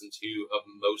back and listen to of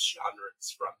most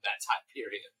genres from that time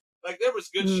period. Like there was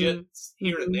good shit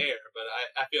here and there, but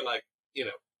I feel like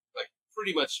like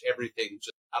pretty much everything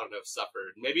just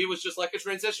suffered. Maybe it was just like a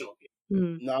transitional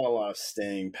period. Not a lot of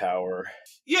staying power.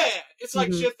 Yeah, it's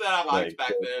like shit that I liked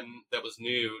back then that was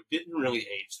new didn't really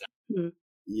age that.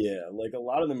 Yeah, like a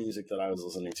lot of the music that I was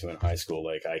listening to in high school,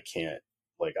 I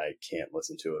can't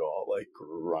listen to it all, like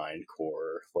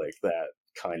grindcore, like that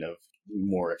kind of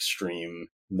more extreme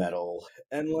metal,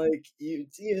 and like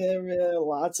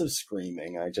lots of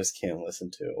screaming I just can't listen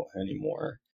to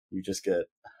anymore. You just get,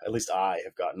 at least I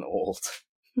have gotten old.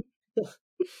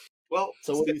 Well,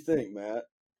 so what do you think, Matt?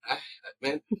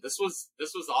 Man, this was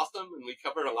awesome, and we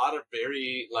covered a lot of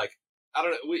very like I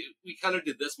don't know. We kind of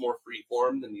did this more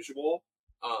freeform than usual,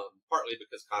 partly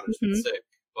because Connor's been sick,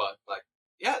 but like.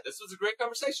 Yeah, this was a great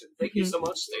conversation. Thank you so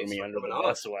much, Stace, for coming on.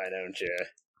 That's why, don't you?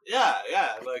 Yeah.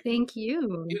 Like, thank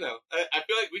you. You know, I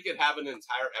feel like we could have an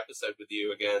entire episode with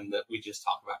you again that we just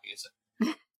talk about music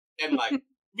and like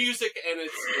music and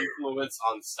its influence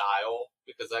on style,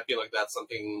 because I feel like that's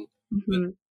something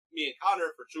that me and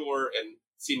Connor for sure, and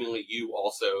seemingly you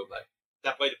also, like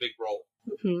that played a big role.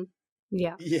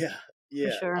 Yeah.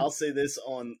 Yeah, sure. I'll say this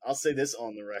on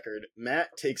the record.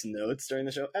 Matt takes notes during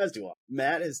the show, as do I.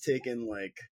 Matt has taken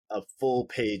like a full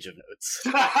page of notes.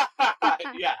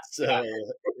 Yeah. So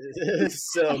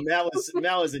Matt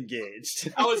was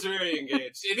engaged. I was very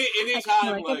engaged.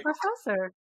 Anytime like a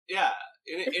professor. Yeah.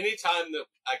 Anytime that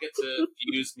I get to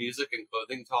use music and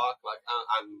clothing talk, like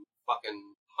I'm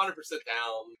fucking 100%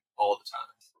 down all the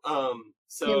time.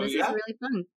 So this is really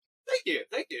fun. Thank you.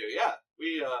 Yeah,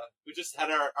 we just had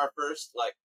our first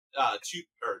like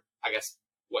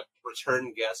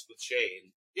return guest with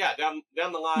Shane. Yeah, down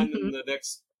the line in the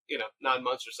next 9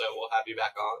 months or so, we'll have you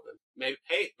back on, and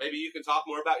maybe you can talk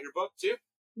more about your book too.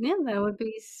 Yeah, that would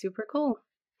be super cool.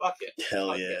 Fuck it.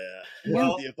 Hell yeah.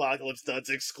 Well, the Apocalypse Duds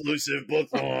exclusive book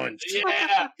launch.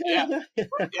 Yeah.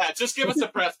 Just give us a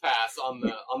press pass on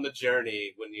the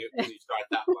journey when you start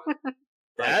that one.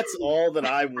 That's all that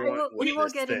I want. We will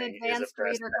get an advanced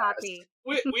reader copy.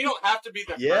 We don't have to be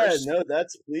the first. Yeah, no,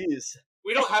 that's please.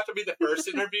 We don't have to be the first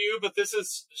interview, but this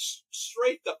is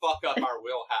straight the fuck up our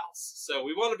wheelhouse. So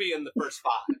we want to be in the first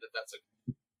 5. If that's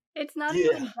okay. It's not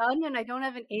even done, and I don't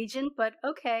have an agent, but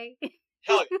okay.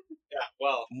 Hell yeah.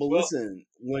 Well, listen,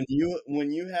 when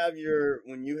you have your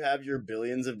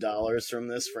billions of dollars from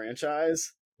this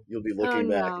franchise, you'll be looking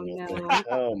back and you'll think,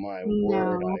 "Oh my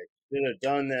word, I should have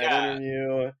done that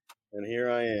interview, and here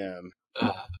I am."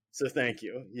 So thank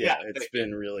you. Yeah, it's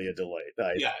been really a delight.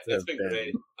 It's been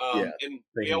great. And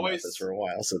we always this for a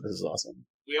while, so this is awesome.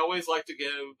 We always like to give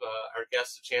our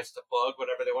guests a chance to plug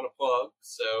whatever they want to plug.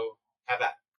 So have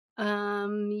at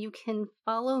it. You can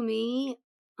follow me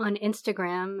on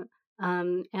Instagram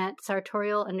at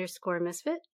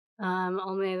sartorial_misfit.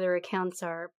 All my other accounts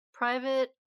are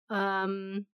private,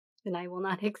 and I will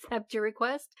not accept your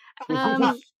request.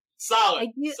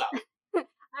 Solid.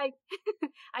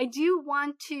 I do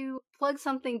want to plug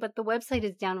something, but the website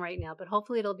is down right now, but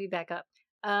hopefully it'll be back up.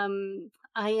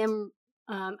 I've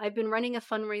been running a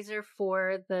fundraiser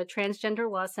for the Transgender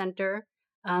Law Center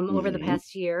over the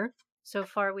past year. So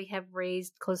far, we have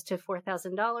raised close to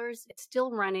 $4,000. It's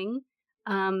still running.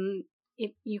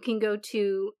 You can go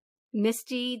to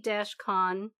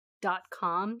misty-con.com,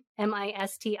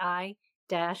 MISTI-CON.com.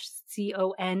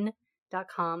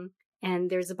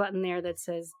 And there's a button there that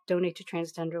says Donate to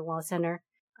Transgender Law Center.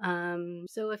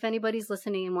 So if anybody's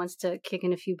listening and wants to kick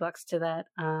in a few bucks to that,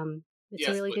 it's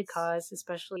a really good cause,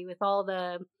 especially with all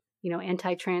the,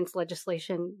 anti-trans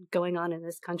legislation going on in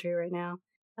this country right now.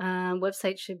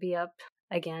 Website should be up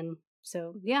again.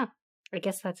 So yeah, I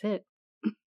guess that's it.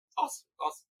 Awesome.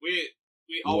 We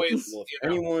always, Well, if you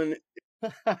know, anyone,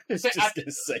 I was just going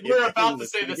to say, we're if about anyone to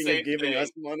is say the thinking same of giving thing. us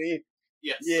money.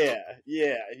 Yes. Yeah.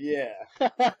 Yeah,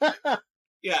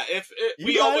 You got it.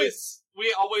 we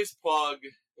always plug,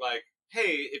 like,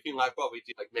 hey, if you like what we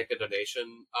do, like, make a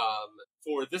donation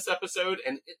for this episode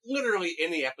and literally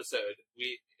any episode.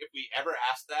 If we ever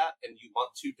ask that and you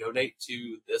want to donate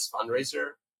to this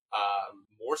fundraiser,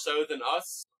 more so than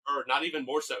us, or not even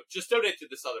more so, just donate to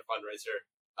this other fundraiser.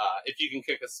 If you can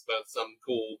kick us both some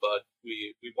cool, but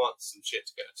we want some shit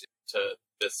to go to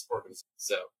this organization.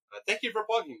 So thank you for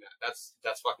plugging that.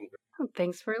 That's fucking great. Oh,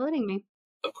 thanks for letting me.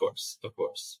 Of course.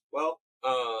 Well,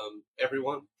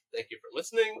 everyone, thank you for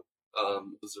listening.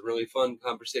 It was a really fun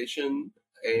conversation.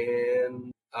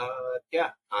 And,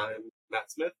 yeah, I'm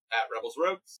Matt Smith at Rebels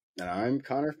Rogues. And I'm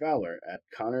Connor Fowler at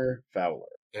Connor Fowler.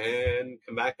 And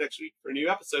come back next week for a new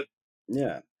episode.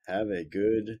 Yeah. Have a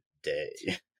good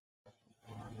day.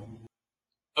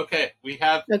 Okay, we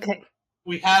have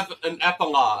an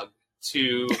epilogue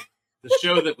to the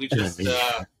show that we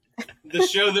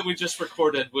just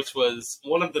recorded, which was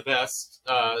one of the best.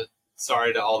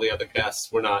 Sorry to all the other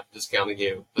guests, we're not discounting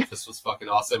you, but this was fucking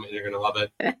awesome, and you're gonna love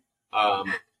it.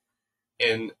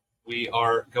 And we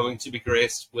are going to be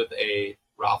graced with a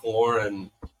Ralph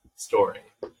Lauren story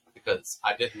because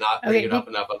I did not bring it up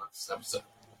enough on this episode.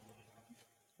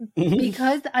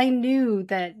 Because I knew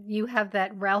that you have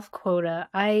that Ralph quota,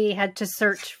 I had to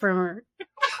search for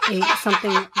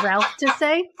something Ralph to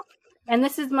say, and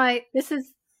this is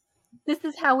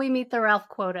how we meet the Ralph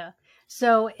quota.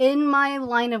 So, in my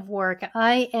line of work,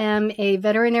 I am a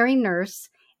veterinary nurse,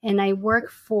 and I work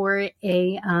for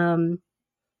a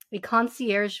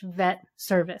concierge vet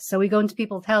service. So we go into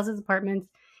people's houses, apartments,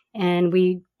 and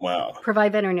we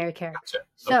provide veterinary care. Gotcha.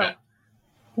 So.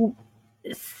 Okay.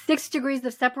 6 degrees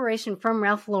of separation from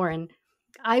Ralph Lauren.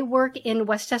 I work in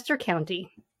Westchester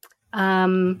County,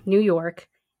 New York.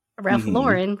 Ralph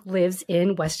Lauren lives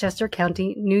in Westchester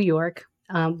County, New York.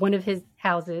 One of his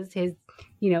houses, his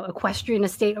equestrian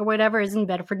estate or whatever, is in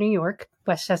Bedford, New York,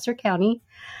 Westchester County.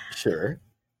 Sure.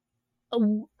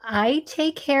 I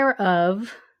take care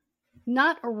of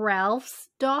not Ralph's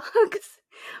dogs,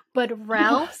 but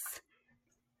Ralph's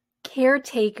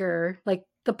caretaker, like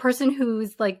the person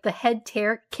who's like the head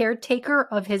caretaker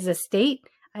of his estate.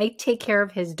 I take care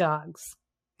of his dogs.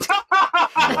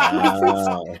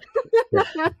 Wow.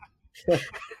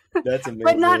 That's amazing.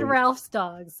 But not Ralph's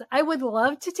dogs. I would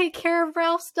love to take care of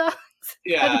Ralph's dogs,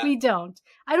 but we don't.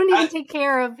 I don't even take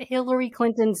care of Hillary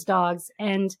Clinton's dogs,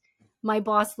 and my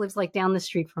boss lives like down the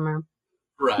street from her.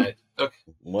 Right. Okay.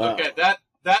 Wow. Okay.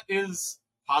 That is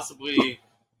possibly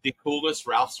the coolest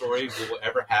Ralph story we will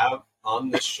ever have on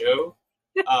this show.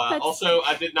 Also,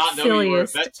 I did not know you were a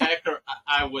vet tech, or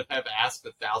I would have asked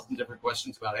 1,000 different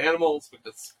questions about animals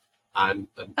because I'm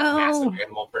a massive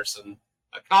animal person.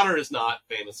 Connor is not,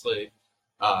 famously.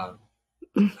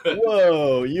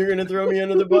 Whoa, you're going to throw me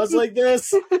under the bus like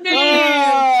this? On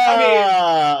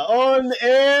air?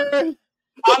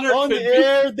 On the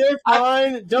air, they're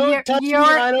fine. Don't touch me.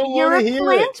 I don't want to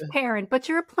hear it. You're a plant parent, but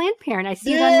you're a plant parent. I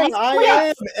see that nice plant. I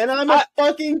am, and I'm a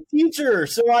fucking teacher,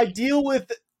 so I deal with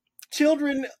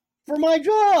children for my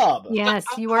job. Yes,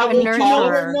 you are a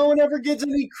nurturer. No one ever gets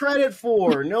any credit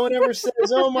for. No one ever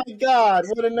says, "Oh my God,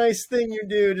 what a nice thing you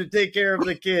do to take care of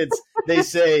the kids." They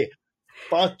say,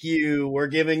 "Fuck you, we're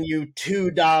giving you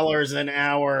 $2 an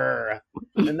hour,"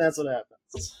 and that's what happens.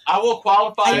 I will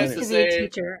qualify I used to be a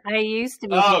teacher. I used to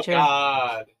be a teacher. Oh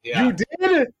God, yeah. You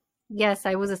did? Yes,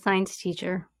 I was a science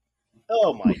teacher.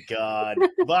 Oh my God,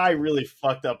 but I really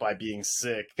fucked up by being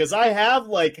sick because I have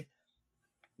like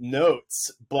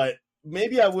notes, but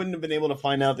maybe I wouldn't have been able to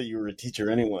find out that you were a teacher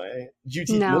anyway. Did you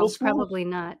teach middle school? No, probably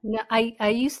not. No, I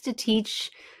used to teach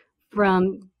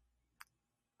from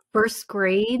 1st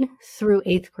grade through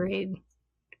 8th grade.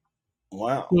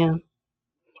 Wow.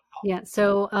 Yeah.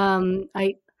 So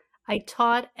I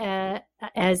taught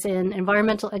as an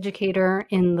environmental educator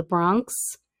in the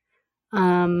Bronx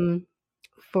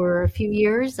for a few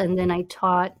years, and then I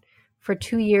taught for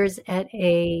 2 years at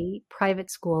a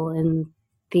private school in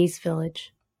the East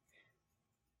Village.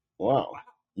 Wow.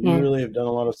 You really have done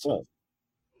a lot of stuff.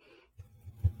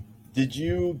 Did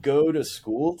you go to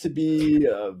school to be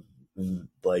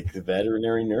like the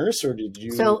veterinary nurse, or did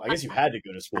you? So I guess you had to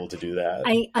go to school to do that.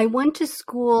 I went to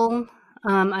school.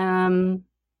 The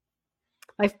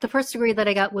first degree that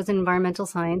I got was in environmental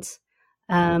science.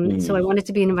 So I wanted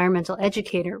to be an environmental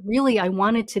educator. Really, I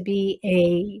wanted to be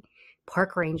a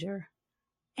park ranger.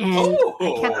 And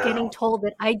I kept getting told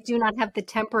that I do not have the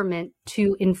temperament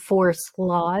to enforce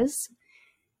laws.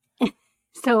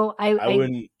 So I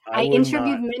I would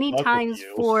interviewed not many fuck with times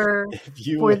you for if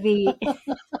you the.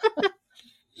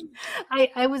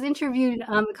 I was interviewed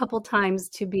a couple times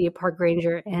to be a park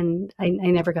ranger, and I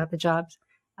never got the job.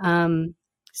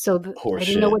 So I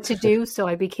didn't know what to do, so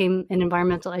I became an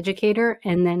environmental educator,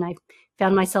 and then I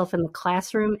found myself in the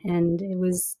classroom, and it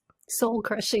was soul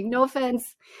crushing. No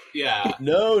offense. Yeah.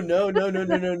 No.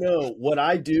 What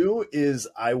I do is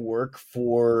I work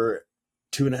for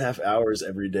 2.5 hours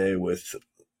every day with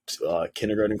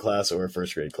kindergarten class or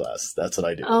first grade class. That's what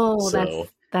I do. Oh, so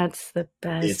that's the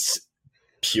best. It's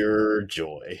pure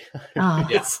joy. Oh,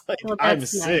 It's like well, I'm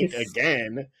that's sick nice.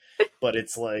 again, but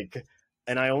it's like,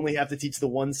 and I only have to teach the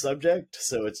one subject,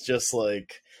 so it's just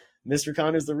like Mr.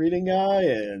 Connor's the reading guy,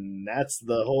 and that's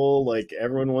the whole, like,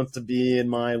 everyone wants to be in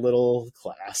my little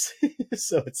class.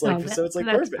 So it's like,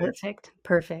 that's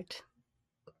perfect.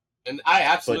 And I But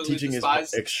absolutely teaching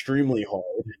despise. is extremely hard.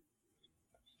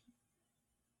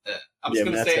 I was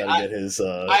going to say, Matt's gotta get his.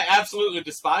 I absolutely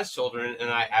despise children, and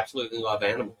I absolutely love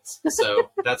animals. So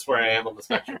that's where I am on the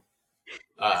spectrum.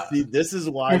 See, this is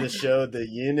why the show, the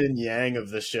yin and yang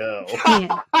of the show.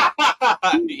 Yeah.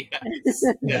 Yes.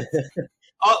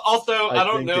 Also, I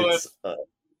don't know if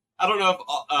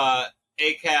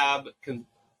ACAB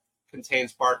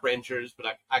contains park rangers,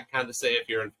 but I kind of say if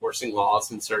you're enforcing laws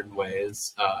in certain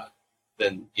ways,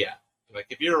 then yeah, like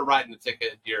if you're writing a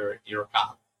ticket, you're a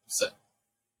cop. So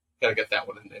gotta get that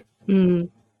one in there.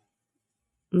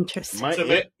 Interesting. My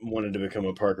aunt wanted to become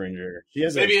a park ranger. She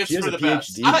has a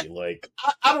PhD.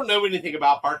 I don't know anything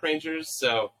about park rangers,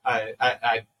 so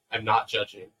I'm not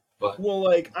judging. But well,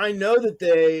 like I know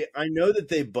that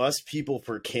they bust people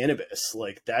for cannabis.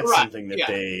 Like that's something that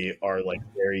they are like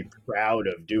very proud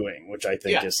of doing, which I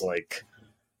think is like.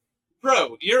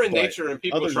 Bro, you're in nature, and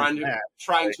people trying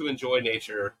to enjoy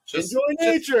nature. Just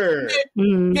enjoy nature.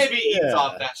 Maybe ease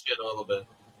off that shit a little bit.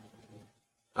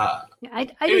 I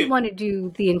didn't want to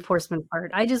do the enforcement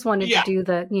part. I just wanted to do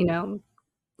the,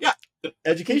 the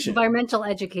education, environmental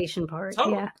education part.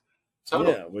 Totally.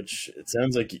 Yeah, which it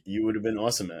sounds like you would have been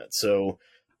awesome at. So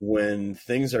when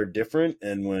things are different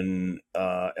and when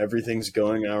everything's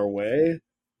going our way,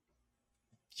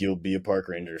 you'll be a park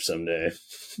ranger someday.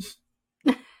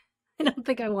 I don't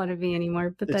think I want to be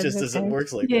anymore, but it just doesn't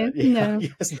work like that. No.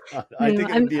 Yes, I think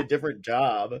it would be a different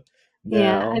job.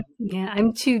 Now.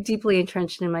 I'm too deeply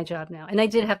entrenched in my job now, and I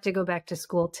did have to go back to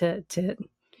school to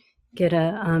get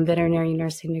a veterinary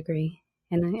nursing degree,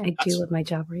 and I do with my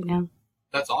job right now.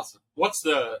 That's awesome. What's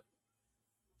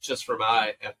just for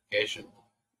my application?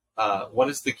 What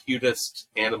is the cutest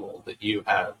animal that you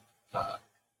have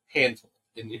handled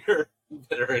in your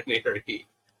veterinary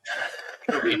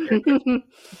career?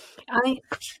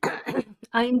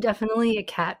 I'm definitely a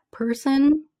cat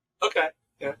person. Okay.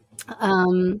 Yeah.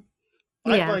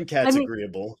 I find cats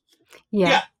agreeable.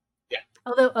 Yeah.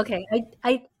 Although, okay,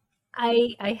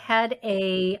 I had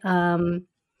a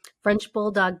French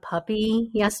bulldog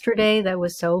puppy yesterday that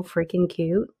was so freaking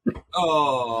cute.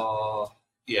 Oh,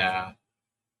 yeah.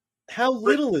 How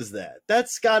little is that?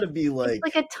 That's got to be like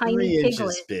a tiny 3 piglet.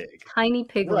 inches big. Tiny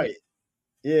piglet. Right.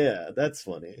 Yeah, that's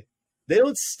funny. They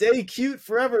don't stay cute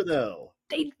forever, though.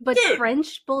 But dude,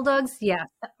 French bulldogs, yeah.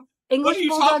 English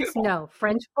bulldogs, no.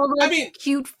 French bulldogs,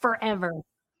 cute forever.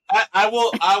 I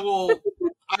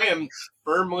am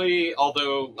firmly,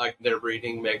 although like their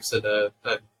breeding makes it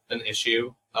an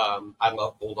issue. I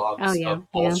love bulldogs of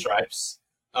all stripes.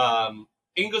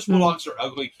 English bulldogs are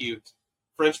ugly cute.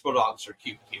 French bulldogs are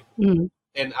cute.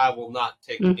 And I will not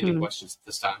take any questions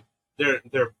this time. They're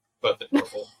both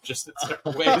adorable, just in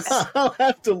certain ways. I'll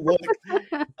have to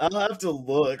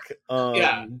look.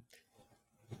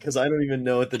 Because I don't even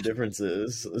know what the difference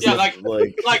is. Like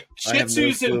Shih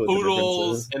Tzus and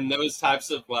Poodles and those types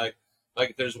of like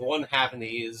there's one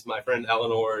Havanese, my friend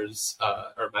Eleanor's,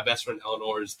 or my best friend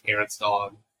Eleanor's parents'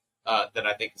 dog, that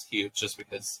I think is cute just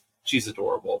because she's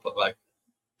adorable. But like,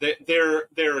 there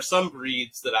are some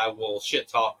breeds that I will shit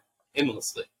talk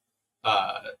endlessly.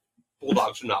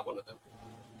 Bulldogs are not one of them.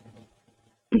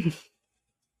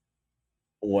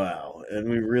 Wow, and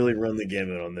we really run the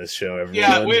gamut on this show, everyone.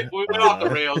 Yeah, we went off the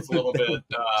rails a little bit.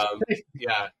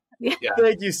 Yeah.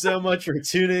 Thank you so much for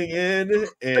tuning in,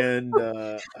 and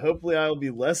hopefully I will be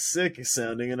less sick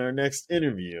sounding in our next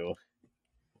interview.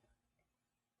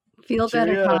 Feel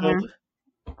better, Connor.